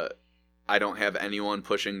anyone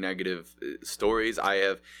pushing negative stories. I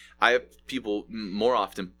have people more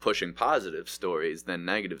often pushing positive stories than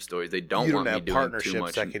negative stories. They don't want me doing too much. You don't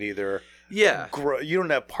have partnerships that could either grow. You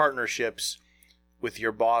don't have partnerships with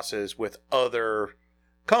your bosses with other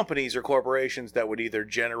companies or corporations that would either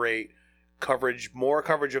generate more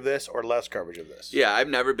coverage of this or less coverage of this. Yeah, I've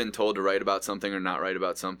never been told to write about something or not write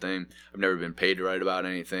about something. I've never been paid to write about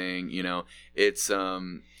anything. It's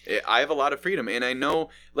I have a lot of freedom, and I know,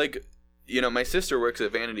 like, my sister works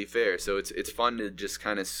at Vanity Fair, so it's fun to just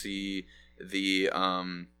kind of see the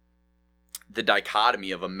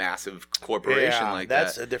dichotomy of a massive corporation like that.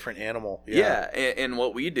 That's a different animal. Yeah, and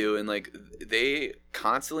what we do, and like they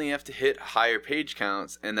constantly have to hit higher page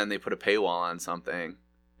counts, and then they put a paywall on something.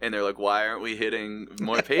 And they're like, why aren't we hitting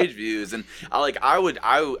more page views? And I would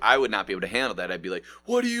not be able to handle that. I'd be like,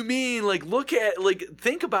 what do you mean? Like,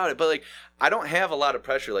 think about it. But like, I don't have a lot of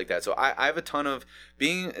pressure like that. So I have a ton of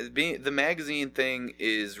being the magazine thing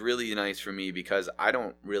is really nice for me because I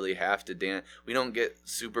don't really have to dance. We don't get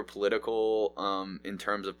super political in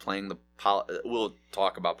terms of playing we'll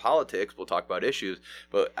talk about politics. We'll talk about issues,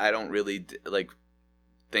 but I don't really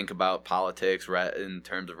think about politics in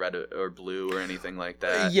terms of red or blue or anything like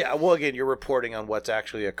that. Yeah, well, again, you're reporting on what's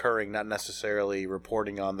actually occurring, not necessarily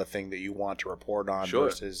reporting on the thing that you want to report on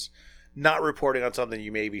versus not reporting on something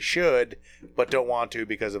you maybe should but don't want to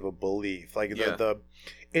because of a belief.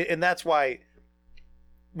 And that's why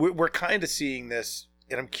we're kind of seeing this,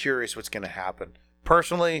 and I'm curious what's going to happen.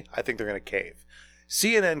 Personally, I think they're going to cave.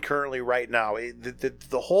 CNN currently right now,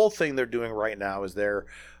 the whole thing they're doing right now is they're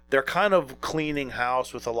kind of cleaning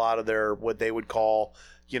house with a lot of their what they would call,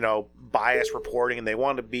 bias reporting, and they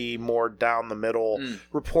want to be more down the middle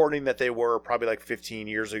reporting that they were probably like 15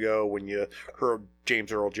 years ago when you heard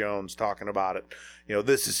James Earl Jones talking about it.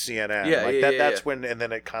 This is CNN. That's when, and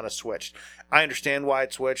then it kind of switched. I understand why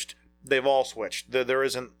it switched. They've all switched. There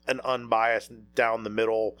isn't an unbiased down the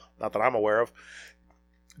middle, not that I'm aware of.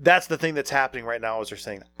 That's the thing that's happening right now, is they're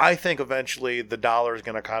saying, I think eventually the dollar is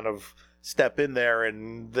going to kind of step in there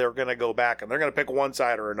and they're going to go back and they're going to pick one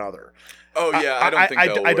side or another. Oh yeah, I don't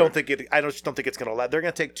think I just don't think it's going to let. They're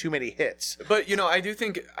going to take too many hits. But I do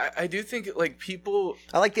think like people.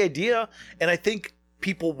 I like the idea, and I think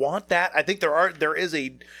people want that. I think there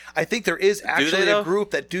is actually a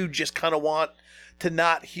group that do just kind of want to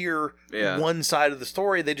not hear one side of the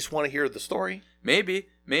story. They just want to hear the story. Maybe,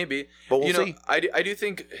 but we'll see. I do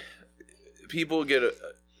think people get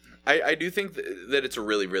I do think that it's a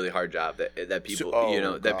really, really hard job that people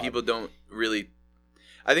that people don't really.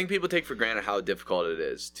 I think people take for granted how difficult it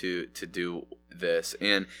is to do this,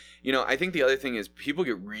 and I think the other thing is people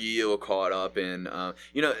get real caught up in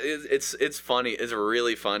it's funny. It's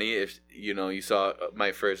really funny if you saw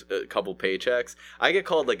my first couple paychecks. I get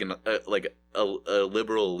called like a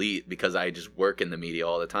liberal elite because I just work in the media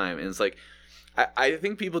all the time, and it's like. I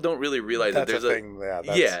think people don't really realize that there's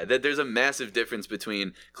that there's a massive difference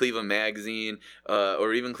between Cleveland Magazine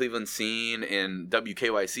or even Cleveland Scene and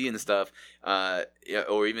WKYC and stuff,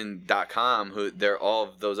 or even .com. Who all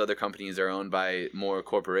of those other companies are owned by more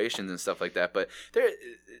corporations and stuff like that. But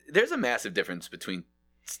there's a massive difference between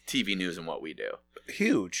TV news and what we do.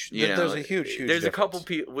 Huge. There's a huge there's difference. A couple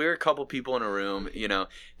people. We're a couple people in a room.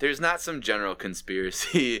 There's not some general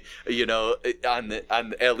conspiracy. On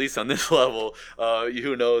at least on this level.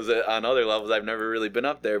 Who knows on other levels? I've never really been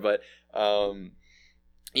up there, but TV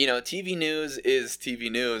news is TV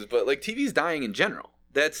news. But like TV's dying in general.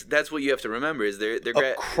 That's what you have to remember. Is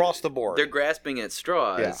they're across the board. They're grasping at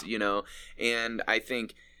straws. And I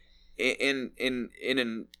think I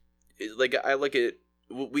look at.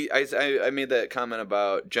 I made that comment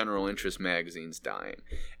about general interest magazines dying,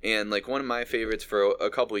 and like one of my favorites for a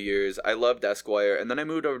couple of years, I loved Esquire, and then I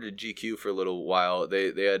moved over to GQ for a little while.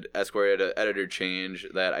 They had Esquire had an editor change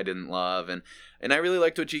that I didn't love, and I really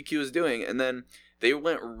liked what GQ was doing, and then they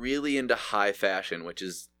went really into high fashion, which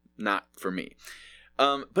is not for me.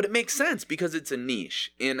 But it makes sense because it's a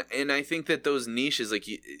niche, and I think that those niches,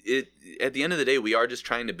 at the end of the day, we are just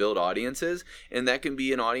trying to build audiences, and that can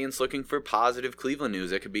be an audience looking for positive Cleveland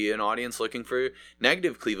news. It could be an audience looking for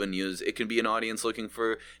negative Cleveland news. It can be an audience looking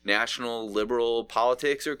for national liberal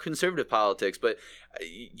politics or conservative politics. But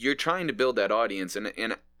you're trying to build that audience,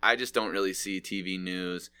 and I just don't really see TV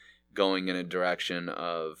news going in a direction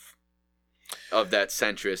of that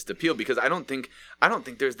centrist appeal, because I don't think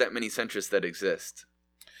there's that many centrists that exist.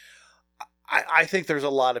 I think there's a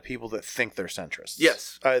lot of people that think they're centrists.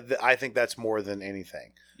 Yes. I think that's more than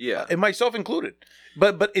anything. Yeah. And myself included.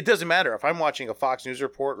 But it doesn't matter. If I'm watching a Fox News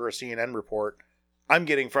report or a CNN report, I'm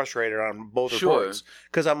getting frustrated on both reports.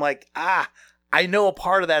 Because I'm like, I know a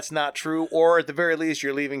part of that's not true, or at the very least,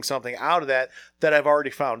 you're leaving something out of that I've already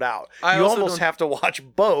found out. You almost have to watch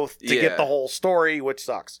both to get the whole story, which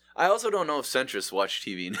sucks. I also don't know if centrists watch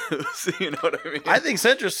TV news. You know what I mean? I think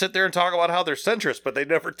centrists sit there and talk about how they're centrist, but they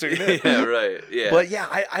never tune in. Yeah, right. Yeah. But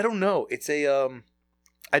yeah, I don't know. It's a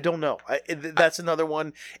I don't know. That's another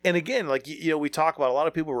one. And again, like we talk about, a lot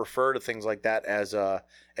of people refer to things like that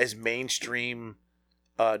as mainstream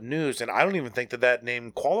news, and I don't even think that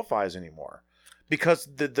name qualifies anymore, because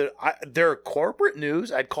they're corporate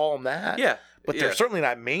news. I'd call them that. Yeah, but they're certainly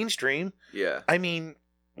not mainstream. Yeah, I mean,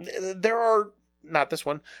 there are not this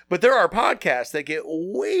one, but there are podcasts that get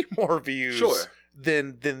way more views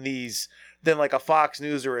than these. Than like a Fox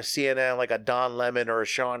News or a CNN, like a Don Lemon or a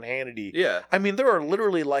Sean Hannity. Yeah. I mean, there are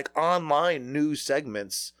literally like online news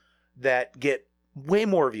segments that get way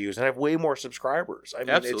more views and have way more subscribers. I mean,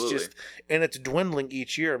 Absolutely. it's just, and it's dwindling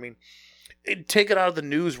each year. I mean, take it out of the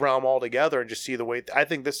news realm altogether and just see the way. I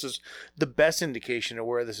think this is the best indication of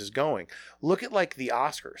where this is going. Look at like the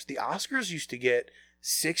Oscars. The Oscars used to get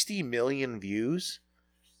 60 million views.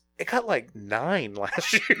 It got like 9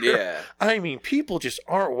 last year. Yeah. I mean, people just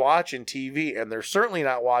aren't watching TV, and they're certainly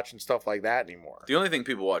not watching stuff like that anymore. The only thing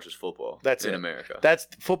people watch is football. That's in it. America.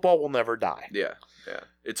 Football will never die. Yeah.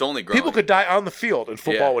 It's only growing. People could die on the field, and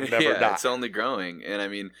football would never die. It's only growing. And I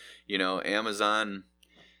mean, Amazon,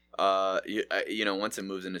 once it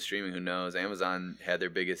moves into streaming, who knows? Amazon had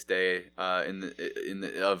their biggest day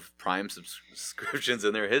of Prime subscriptions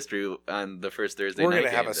in their history on the first Thursday We're night.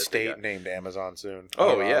 We're gonna have a state named Amazon soon.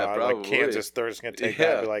 Oh yeah, probably. Like Kansas, they're just gonna take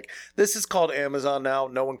that and be like, "This is called Amazon now.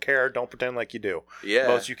 No one cared. Don't pretend like you do." Yeah,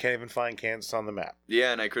 most you can't even find Kansas on the map.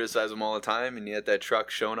 Yeah, and I criticize them all the time, and yet that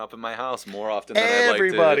truck showing up in my house more often than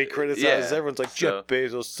everybody I'd like to. criticizes. Everyone's like, Jeff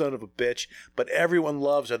Bezos, son of a bitch, but everyone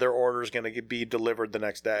loves that their order is gonna be delivered the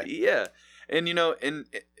next day. Yeah. And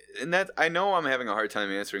and that, I know I'm having a hard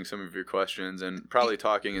time answering some of your questions and probably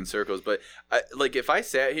talking in circles, but if I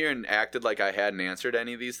sat here and acted like I hadn't answered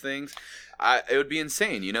any of these things, it would be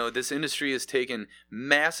insane. This industry has taken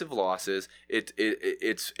massive losses.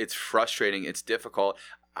 It's frustrating. It's difficult.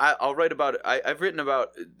 I'll write about it. I've written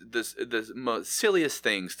about the most silliest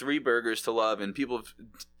things, 3 burgers to love, and people have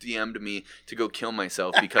DM'd me to go kill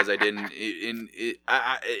myself because I didn't.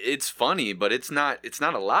 It's funny, but it's not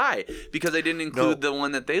a lie, because I didn't include the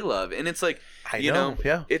one that they love, and it's like,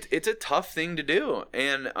 yeah. It's a tough thing to do,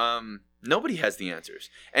 and nobody has the answers.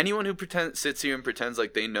 Anyone who sits here and pretends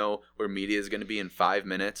like they know where media is going to be in 5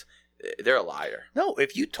 minutes, they're a liar. No,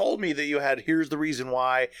 if you told me that you had, here's the reason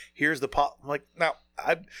why, here's the like, now,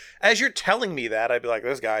 as you're telling me that, I'd be like,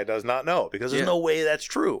 this guy does not know, because there's no way that's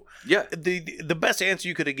true. Yeah. The best answer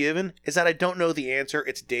you could have given is that I don't know the answer.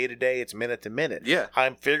 It's day to day. It's minute to minute. Yeah.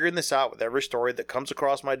 I'm figuring this out with every story that comes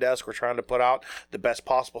across my desk. We're trying to put out the best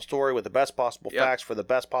possible story with the best possible facts for the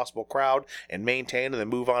best possible crowd, and maintain, and then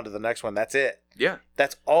move on to the next one. That's it. Yeah.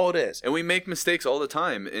 That's all it is. And we make mistakes all the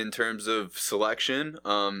time in terms of selection.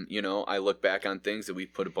 I look back on things that we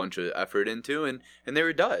put a bunch of effort into, and they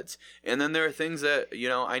were duds. And then there are things that,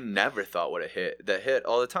 I never thought would have hit, that hit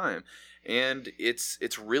all the time. And it's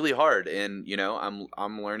really hard. And,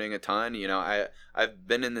 I'm learning a ton. I've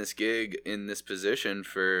been in this gig, in this position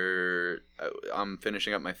I'm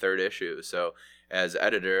finishing up my 3rd issue. So as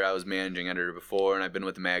editor, I was managing editor before, and I've been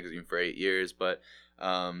with the magazine for 8 years, but,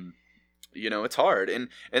 it's hard, and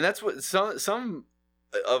that's what some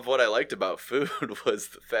of what I liked about food was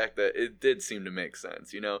the fact that it did seem to make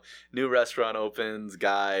sense. New restaurant opens,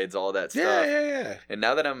 guides, all that stuff. Yeah. And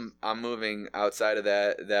now that I'm moving outside of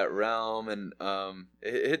that realm, and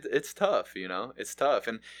it's tough. It's tough.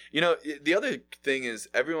 And the other thing is,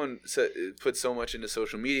 everyone puts so much into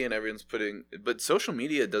social media, and but social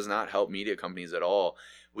media does not help media companies at all.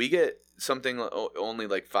 We get something only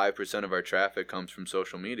like 5% of our traffic comes from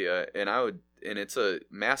social media, and it's a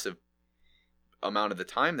massive amount of the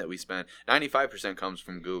time that we spend. 95% comes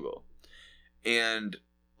from Google, and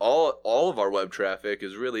all of our web traffic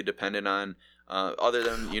is really dependent on other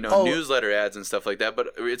than newsletter ads and stuff like that.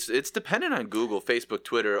 But it's dependent on Google, Facebook,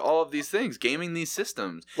 Twitter, all of these things, gaming these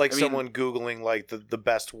systems. Like someone Googling like the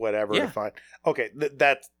best whatever to find. Okay,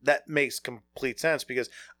 that makes complete sense, because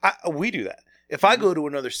we do that. If I go to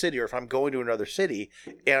another city, or if I'm going to another city,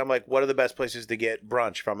 and I'm like, what are the best places to get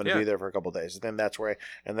brunch if I'm going to be there for a couple of days? And then that's where,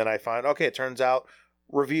 and then I find, okay, it turns out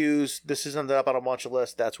reviews, this isn't up on a bunch of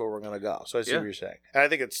lists, that's where we're going to go. So I see what you're saying. And I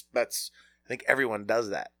think I think everyone does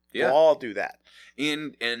that. Yeah. We'll all do that.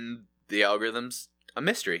 And the algorithm's a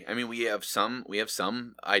mystery. I mean, we have some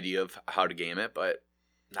idea of how to game it, but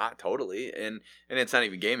not totally. And it's not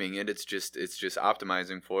even gaming it. It's just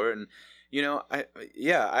optimizing for it. And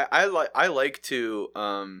I like to.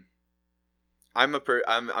 I'm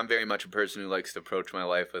very much a person who likes to approach my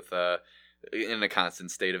life with in a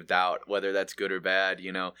constant state of doubt, whether that's good or bad.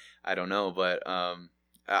 I don't know, but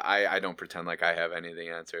I don't pretend like I have any of the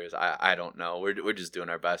answers. I don't know. We're just doing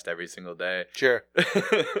our best every single day. Sure.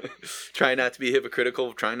 Trying not to be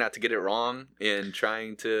hypocritical, trying not to get it wrong, and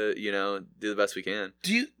trying to, do the best we can.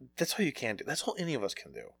 That's all you can do. That's all any of us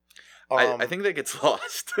can do. I think that gets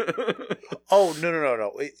lost. Oh,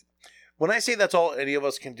 no. When I say that's all any of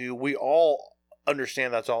us can do, we all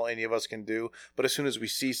understand that's all any of us can do. But as soon as we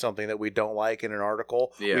see something that we don't like in an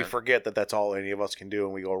article, we forget that that's all any of us can do,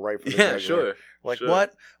 and we go right for the jugular. Sure. Like,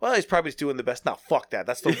 what? Well, he's probably just doing the best. No, fuck that.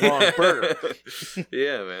 That's the wrong burger.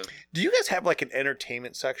 Yeah, man. Do you guys have like an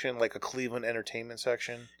entertainment section, like a Cleveland entertainment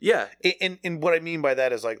section? Yeah. And what I mean by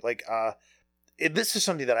that is this is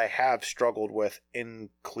something that I have struggled with in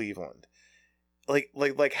Cleveland.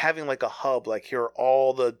 Like having like a hub, like here are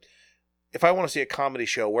all the, if I want to see a comedy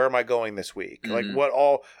show, where am I going this week? Mm-hmm. Like what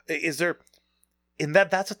all is there? In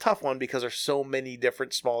that's a tough one because there's so many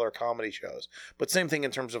different smaller comedy shows. But same thing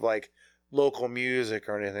in terms of like local music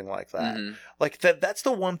or anything like that. Mm-hmm. Like that's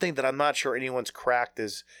the one thing that I'm not sure anyone's cracked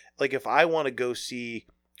is like if I want to go see,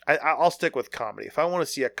 I'll stick with comedy. If I want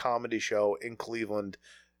to see a comedy show in Cleveland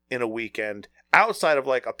in a weekend outside of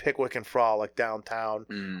like a Pickwick and Frolic like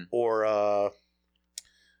downtown or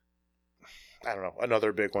I don't know,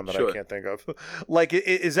 another big one that I can't think of. Like,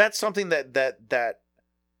 is that something that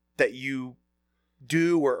you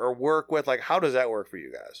do or work with? Like, how does that work for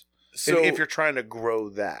you guys? So, if you're trying to grow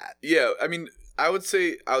that. Yeah, I mean, I would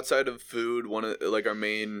say outside of food, one of like our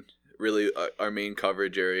main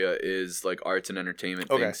coverage area is like arts and entertainment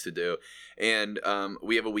things to do. And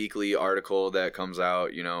we have a weekly article that comes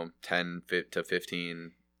out, 10 to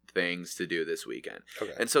 15 things to do this weekend.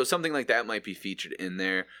 Okay. And so something like that might be featured in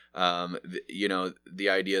there. The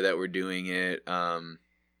idea that we're doing it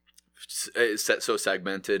so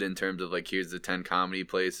segmented in terms of like, here's the 10 comedy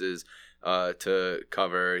places to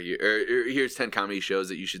cover, or here's 10 comedy shows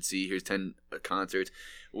that you should see, here's 10 concerts.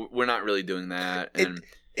 We're not really doing that. And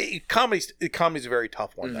comedy's a very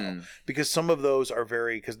tough one though, because some of those are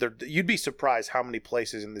because you'd be surprised how many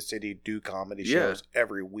places in the city do comedy shows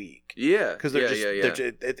every week. Yeah, because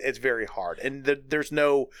it's very hard, and there's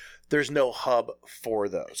no hub for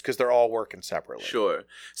those because they're all working separately. Sure.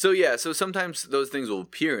 So sometimes those things will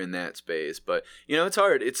appear in that space, but it's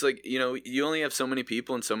hard. It's like you only have so many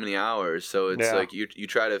people and so many hours, so it's like you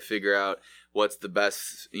try to figure out what's the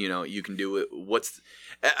best you can do.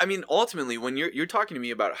 Ultimately, when you're talking to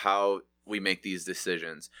me about how we make these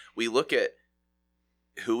decisions, we look at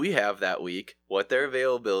who we have that week, what their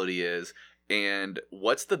availability is, and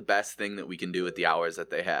what's the best thing that we can do with the hours that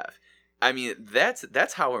they have. I mean,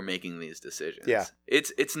 that's how we're making these decisions. Yeah,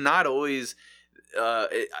 it's not always.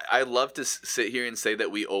 I love to sit here and say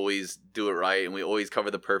that we always do it right and we always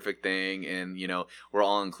cover the perfect thing and we're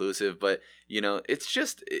all inclusive, but it's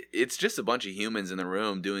just a bunch of humans in the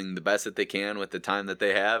room doing the best that they can with the time that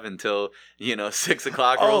they have until 6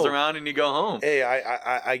 o'clock rolls around and you go home. Hey,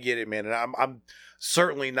 I get it, man, and I'm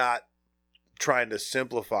certainly not trying to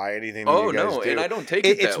simplify anything that you guys do. And I don't take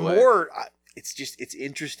it that way. It's more. It's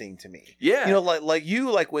interesting to me. Yeah.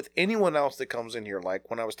 Like with anyone else that comes in here, like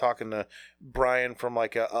when I was talking to Brian from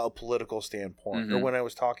like a political standpoint, or when I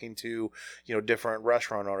was talking to, different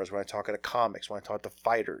restaurant owners, when I talk to comics, when I talk to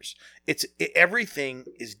fighters, everything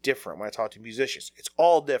is different. When I talk to musicians, it's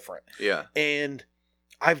all different. Yeah. And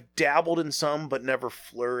I've dabbled in some, but never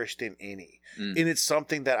flourished in any. And it's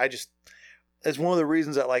something that it's one of the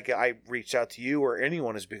reasons that like I reached out to you or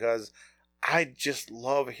anyone is because I just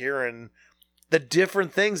love hearing the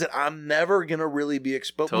different things that I'm never going to really be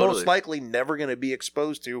exposed, most likely never going to be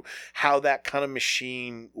exposed to how that kind of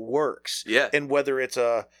machine works. Yeah. And whether it's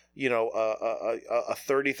a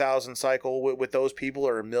 30,000 cycle with those people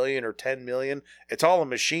or 1 million or 10 million, it's all a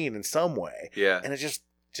machine in some way. Yeah. And it's just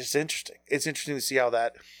interesting. It's interesting to see how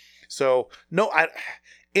that,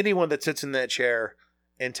 anyone that sits in that chair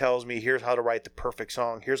and tells me, here's how to write the perfect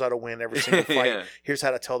song, here's how to win every single fight, here's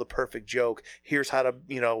how to tell the perfect joke, here's how to,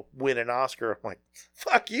 win an Oscar. I'm like,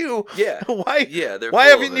 fuck you. Yeah. Why? Yeah. Why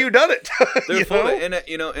haven't you done it? They're full of it. And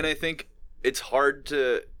I think it's hard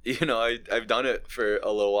to, I've done it for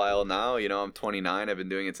a little while now. I'm 29. I've been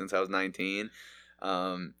doing it since I was 19.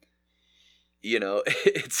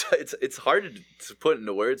 It's hard to put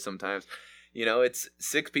into words sometimes. It's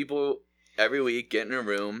 6 people every week get in a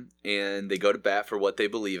room and they go to bat for what they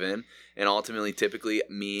believe in, and ultimately typically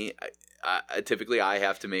I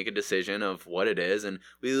have to make a decision of what it is, and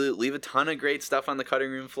we leave a ton of great stuff on the cutting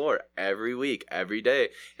room floor every week, every day,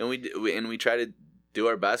 and we try to do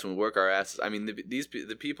our best and we work our asses. I mean,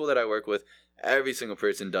 the people that I work with, every single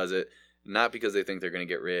person does it not because they think they're going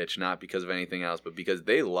to get rich, not because of anything else, but because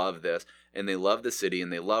they love this and they love the city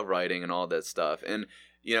and they love writing and all that stuff. And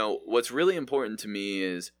what's really important to me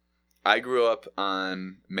is I grew up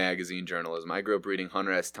on magazine journalism. I grew up reading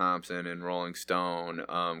Hunter S. Thompson and Rolling Stone,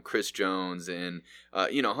 Chris Jones, and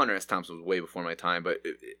Hunter S. Thompson was way before my time, but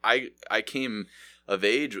I came of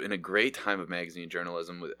age in a great time of magazine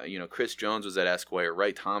journalism. With Chris Jones was at Esquire,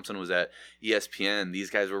 Wright Thompson was at ESPN. These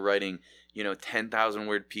guys were writing 10,000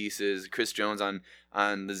 word pieces. Chris Jones on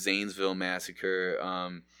the Zanesville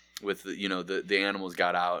massacre, with the animals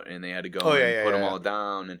got out and they had to go put them all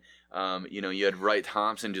down, and you had Wright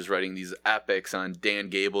Thompson just writing these epics on Dan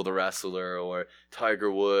Gable, the wrestler, or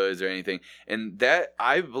Tiger Woods or anything. And that,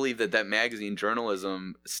 I believe that magazine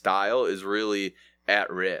journalism style is really at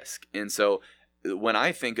risk. And so when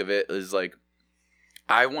I think of it is like,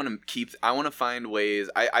 I want to find ways.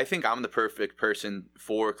 I think I'm the perfect person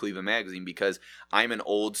for Cleveland Magazine because I'm an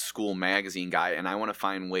old school magazine guy, and I want to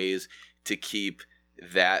find ways to keep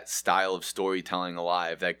that style of storytelling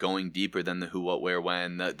alive, that going deeper than the who, what, where,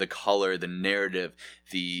 when, the color, the narrative,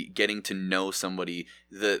 the getting to know somebody,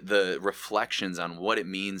 the reflections on what it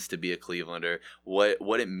means to be a Clevelander,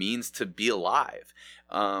 what it means to be alive.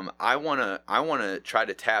 I wanna try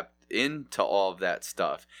to tap into all of that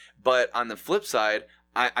stuff. But on the flip side,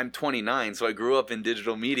 I'm 29, so I grew up in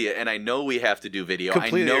digital media, and I know we have to do video.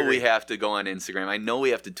 Completely I know agree. we have to go on Instagram. I know we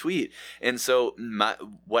have to tweet. And so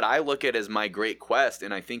what I look at as my great quest,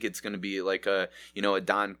 and I think it's going to be like a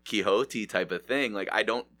Don Quixote type of thing. Like, I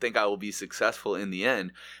don't think I will be successful in the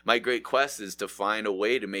end. My great quest is to find a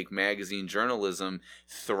way to make magazine journalism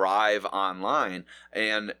thrive online.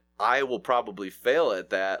 And I will probably fail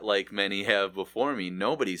at that, like many have before me.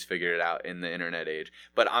 Nobody's figured it out in the internet age.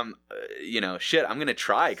 But I'm going to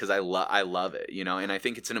try because I love it, and I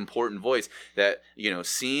think it's an important voice that,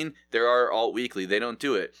 Scene, there are Alt Weekly, they don't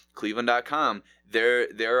do it. Cleveland.com,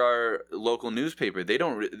 there are local newspaper, they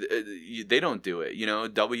don't do it.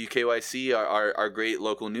 WKYC are great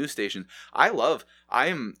local news stations. I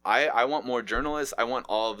want more journalists. I want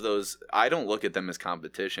all of those. I don't look at them as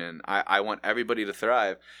competition. I want everybody to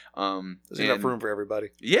thrive. There's enough room for everybody.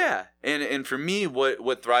 Yeah, and for me,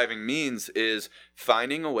 what thriving means is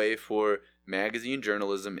finding a way for magazine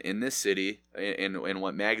journalism in this city, and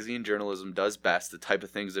what magazine journalism does best, the type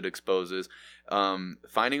of things it exposes,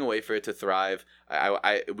 finding a way for it to thrive.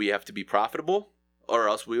 We have to be profitable, or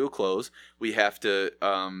else we will close. We have to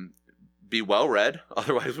be well read,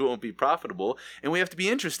 otherwise we won't be profitable, and we have to be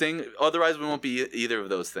interesting, otherwise we won't be either of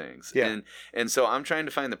those things. Yeah. And so I'm trying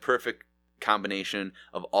to find the perfect combination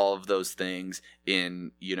of all of those things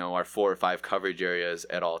in our 4 or 5 coverage areas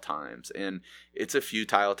at all times, and it's a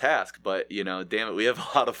futile task, but damn it, we have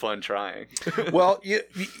a lot of fun trying. Well,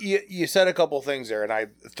 you said a couple things there, and I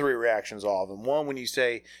have 3 reactions, all of them. One, when you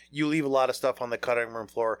say you leave a lot of stuff on the cutting room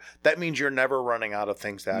floor, that means you're never running out of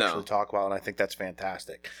things to actually talk about, and I think that's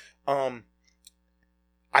fantastic.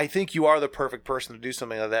 I think you are the perfect person to do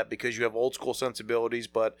something like that because you have old school sensibilities,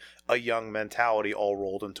 but a young mentality all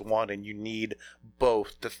rolled into one, and you need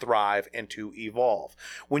both to thrive and to evolve.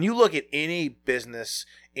 When you look at any business,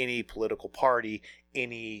 any political party,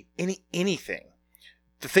 anything,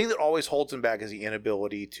 the thing that always holds them back is the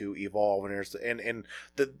inability to evolve, and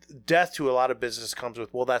the death to a lot of business comes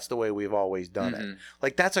with, well, that's the way we've always done it.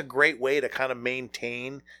 Like, that's a great way to kind of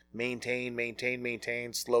maintain,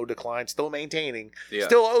 slow decline, still maintaining,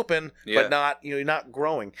 still open, but not, not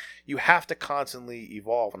growing. You have to constantly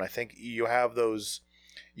evolve, and I think you have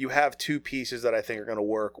 2 pieces that I think are going to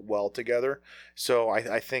work well together. So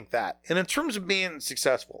I think that. And in terms of being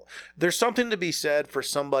successful, there's something to be said for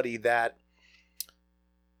somebody that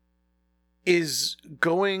is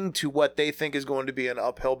going to what they think is going to be an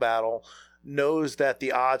uphill battle, knows that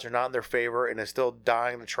the odds are not in their favor, and is still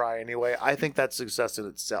dying to try anyway. I think that's success in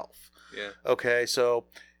itself. Yeah. Okay, so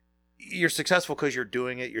you're successful because you're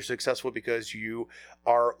doing it. You're successful because you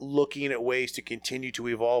are looking at ways to continue to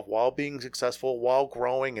evolve while being successful, while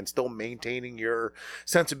growing, and still maintaining your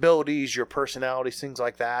sensibilities, your personalities, things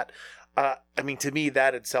like that. To me,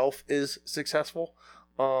 that itself is successful.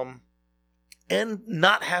 And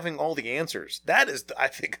not having all the answers. That is, I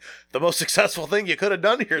think, the most successful thing you could have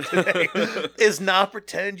done here today is not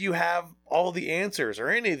pretend you have all the answers or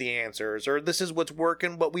any of the answers, or this is what's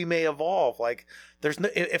working, but we may evolve. Like, there's no,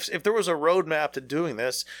 if there was a roadmap to doing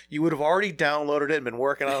this, you would have already downloaded it and been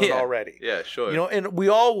working on it already. Yeah, sure. And we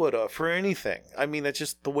all would have for anything. It's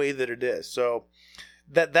just the way that it is. So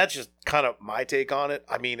that's just kind of my take on it.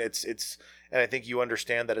 It's and I think you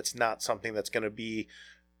understand that it's not something that's going to be.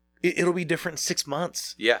 It'll be different in 6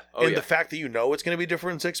 months. Yeah. The fact that it's going to be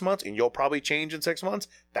different in 6 months, and you'll probably change in 6 months,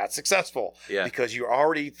 that's successful. Yeah. Because you're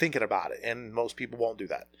already thinking about it, and most people won't do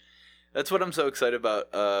that. That's what I'm so excited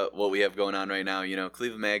about. What we have going on right now. You know,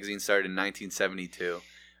 Cleveland Magazine started in 1972.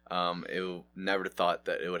 Never thought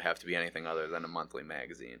that it would have to be anything other than a monthly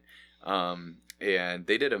magazine. And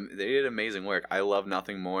they did amazing work. I love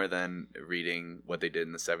nothing more than reading what they did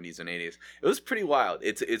in the 70s and 80s. It was pretty wild.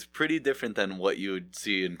 It's pretty different than what you would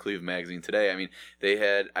see in Cleveland Magazine today. I mean, they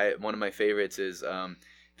had one of my favorites is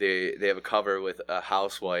they have a cover with a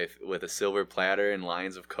housewife with a silver platter and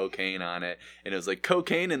lines of cocaine on it, and it was like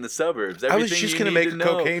cocaine in the suburbs. Everything I was just going to make a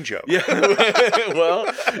cocaine joke. Yeah, well,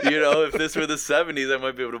 you know, if this were the 70s, I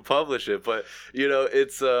might be able to publish it. But you know,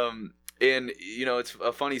 it's and you know, it's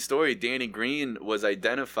a funny story. Danny Green was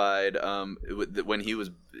identified when he was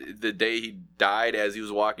the day he died, as he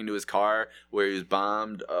was walking to his car where he was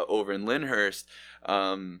bombed over in Lyndhurst.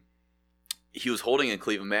 He was holding a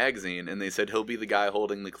Cleveland Magazine, and they said he'll be the guy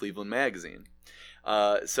holding the Cleveland Magazine.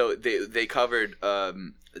 So they covered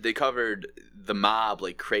the mob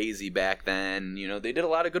like crazy back then. You know, they did a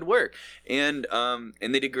lot of good work, and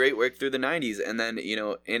they did great work through the 90s, and then you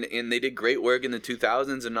know, and they did great work in the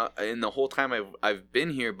 2000s, and the whole time I've been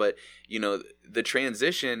here. But you know, the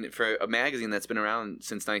transition for a magazine that's been around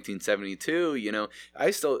since 1972. You know,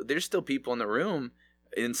 there's still people in the room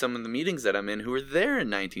in some of the meetings that I'm in who were there in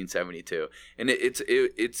 1972, and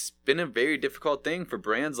it's been a very difficult thing for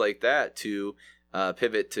brands like that to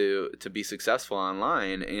pivot to be successful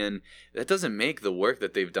online, and that doesn't make the work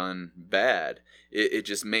that they've done bad. It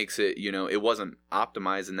just makes it, you know, it wasn't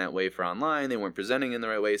optimized in that way for online. They weren't presenting in the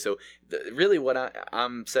right way. So really what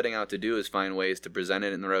I'm setting out to do is find ways to present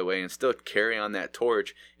it in the right way and still carry on that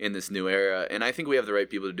torch in this new era. And I think we have the right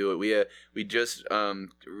people to do it. We just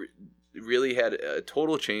really had a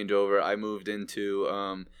total changeover. I moved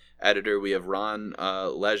into editor. We have Ron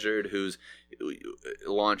Ledyard, who's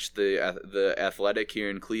launched the Athletic here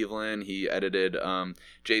in Cleveland. He edited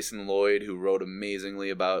Jason Lloyd, who wrote amazingly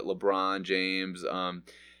about LeBron James.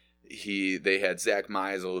 They had Zach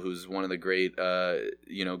Meisel, who's one of the great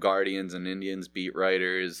Guardians and Indians beat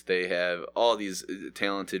writers. They have all these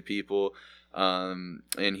talented people, and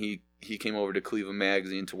he came over to Cleveland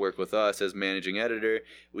Magazine to work with us as managing editor.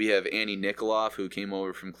 We have Annie Nikoloff, who came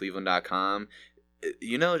over from Cleveland.com.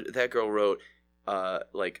 You know, that girl wrote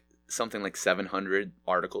something like 700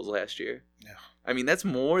 articles last year. Yeah. I mean, that's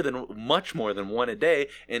much more than one a day.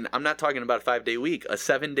 And I'm not talking about a 5-day week, a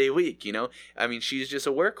 7-day week, you know? I mean, she's just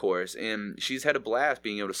a workhorse, and she's had a blast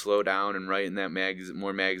being able to slow down and write in that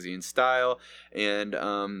more magazine style. And,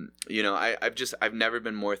 you know, I've never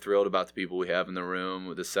been more thrilled about the people we have in the room.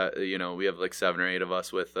 With we have like 7 or 8 of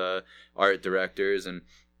us with art directors, and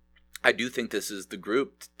I do think this is the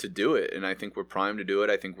group to do it, and I think we're primed to do it.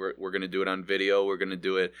 I think we're going to do it on video. We're going to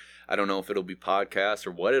do it. I don't know if it'll be podcast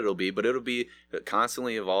or what it'll be, but it'll be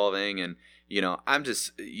constantly evolving. And you know, I'm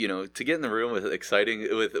just, you know, to get in the room with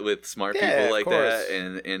smart people like that,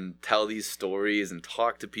 and tell these stories and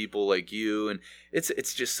talk to people like you, and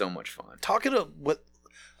it's just so much fun. Talking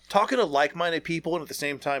to like-minded people and at the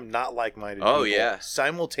same time not like-minded people. Oh yeah,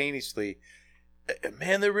 simultaneously.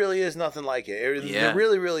 Man, there really is nothing like it. There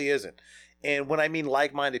really, really isn't. And when I mean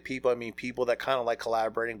like-minded people, I mean people that kind of like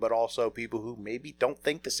collaborating, but also people who maybe don't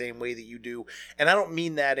think the same way that you do. And I don't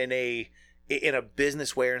mean that in a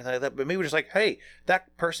business way or anything like that, but maybe just like, hey,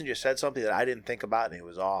 that person just said something that I didn't think about, and it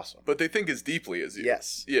was awesome. But they think as deeply as you.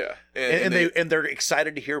 Yes. Yeah. And they're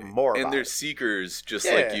excited to hear more about it. And they're seekers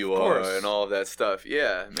just like you are, and all of that stuff.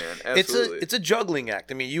 Yeah, man, absolutely. It's a juggling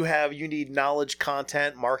act. I mean, you need knowledge,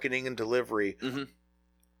 content, marketing, and delivery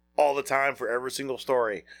all the time for every single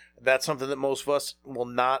story. That's something that most of us will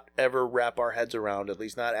not ever wrap our heads around, at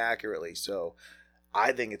least not accurately. So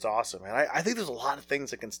I think it's awesome. And I think there's a lot of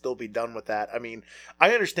things that can still be done with that. I mean,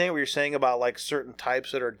 I understand what you're saying about like certain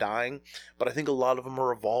types that are dying, but I think a lot of them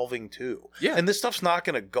are evolving too. Yeah. And this stuff's not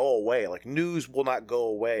going to go away. Like news will not go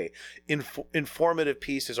away. Informative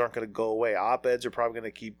pieces aren't going to go away. Op-eds are probably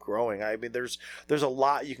going to keep growing. I mean, there's a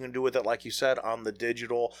lot you can do with it, like you said, on the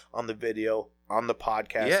digital, on the video, on the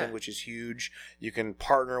podcasting, which is huge. You can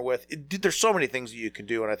partner with. There's so many things that you can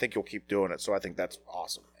do, and I think you'll keep doing it. So I think that's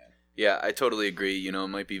awesome. Yeah, I totally agree. You know, it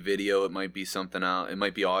might be video, it might be something else, it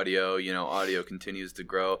might be audio. You know, audio continues to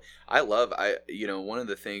grow. One of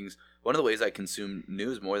the ways I consume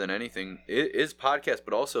news more than anything is podcasts,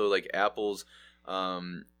 but also like Apple's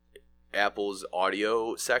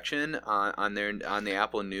audio section on the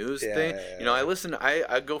Apple News thing. Yeah. You know,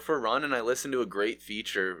 I go for a run and I listen to a great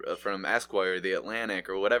feature from Esquire, The Atlantic,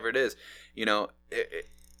 or whatever it is. You know,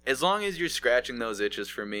 as long as you're scratching those itches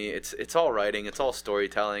for me, it's all writing, it's all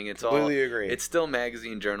storytelling, completely agree. It's still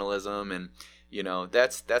magazine journalism, and you know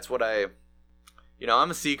that's what I you know,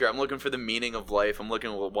 I'm a seeker. I'm looking for the meaning of life. I'm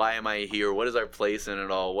looking at why am I here? What is our place in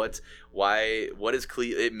it all? What does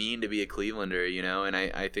it mean to be a Clevelander, you know? And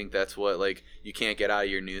I think that's what, like, you can't get out of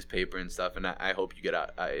your newspaper and stuff, and I hope you get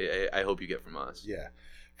out. I hope you get from us. Yeah,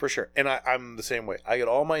 for sure. And I'm the same way. I get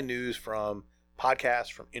all my news from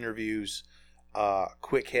podcasts, from interviews,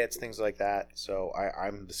 quick hits, things like that. So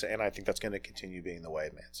I'm the same, and I think that's going to continue being the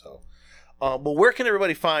way, man. So well, where can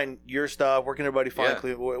everybody find your stuff? Where can everybody find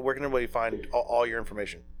where can everybody find all your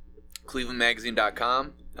information?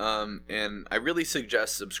 clevelandmagazine.com. And I really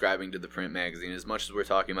suggest subscribing to the print magazine. As much as we're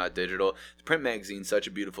talking about digital, the print magazine is such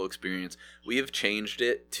a beautiful experience. We have changed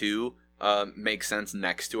it to make sense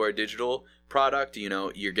next to our digital product. You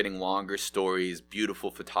know, you're getting longer stories, beautiful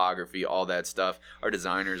photography, all that stuff. Our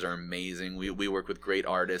designers are amazing. We work with great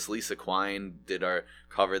artists. Lisa Quine did our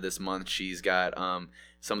cover this month. She's got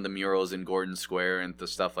some of the murals in Gordon Square and the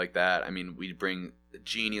stuff like that. I mean, we bring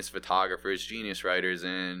genius photographers, genius writers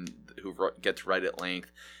in who get to write at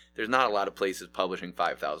length. There's not a lot of places publishing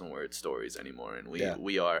 5,000 word stories anymore, and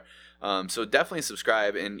we are. So definitely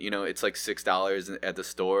subscribe, and you know, it's like $6 at the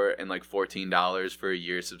store and like $14 for a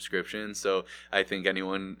year subscription. So I think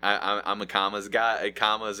anyone, I'm a commas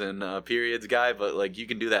and periods guy, but like you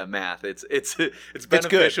can do that math. It's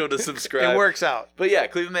beneficial to subscribe. It works out. But yeah,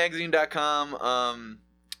 clevelandmagazine.com.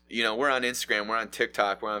 You know, we're on Instagram, we're on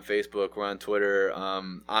TikTok, we're on Facebook, we're on Twitter.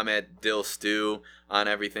 I'm at Dill Stew on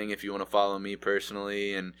everything if you want to follow me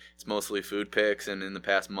personally, and it's mostly food pics, and in the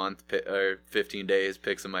past month or 15 days,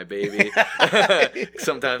 pics of my baby.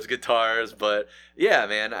 Sometimes guitars, but yeah,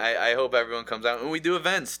 man, I hope everyone comes out. And we do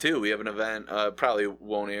events too. We have an event, probably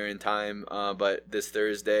won't air in time, but this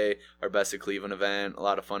Thursday, our Best of Cleveland event, a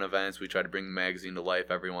lot of fun events. We try to bring the magazine to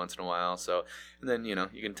life every once in a while. So, and then, you know,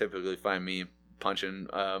 you can typically find me punching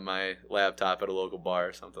my laptop at a local bar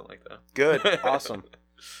or something like that. Good. Awesome.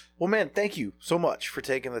 Well, man, thank you so much for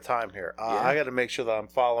taking the time here. I got to make sure that I'm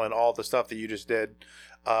following all the stuff that you just did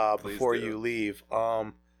before you leave.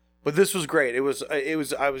 But this was great. I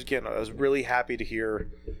was really happy to hear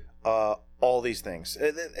all these things.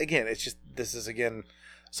 Again, this is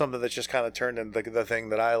something that's just kind of turned into the thing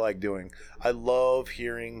that I like doing. I love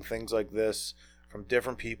hearing things like this from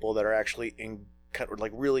different people that are actually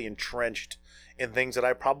really entrenched in things that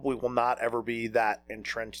I probably will not ever be that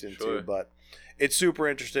entrenched into. Sure. But it's super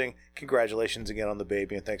interesting. Congratulations again on the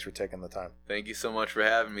baby, and thanks for taking the time. Thank you so much for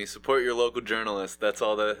having me. Support your local journalist. That's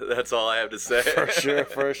all I have to say.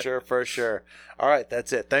 For sure. All right,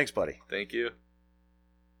 that's it. Thanks, buddy. Thank you.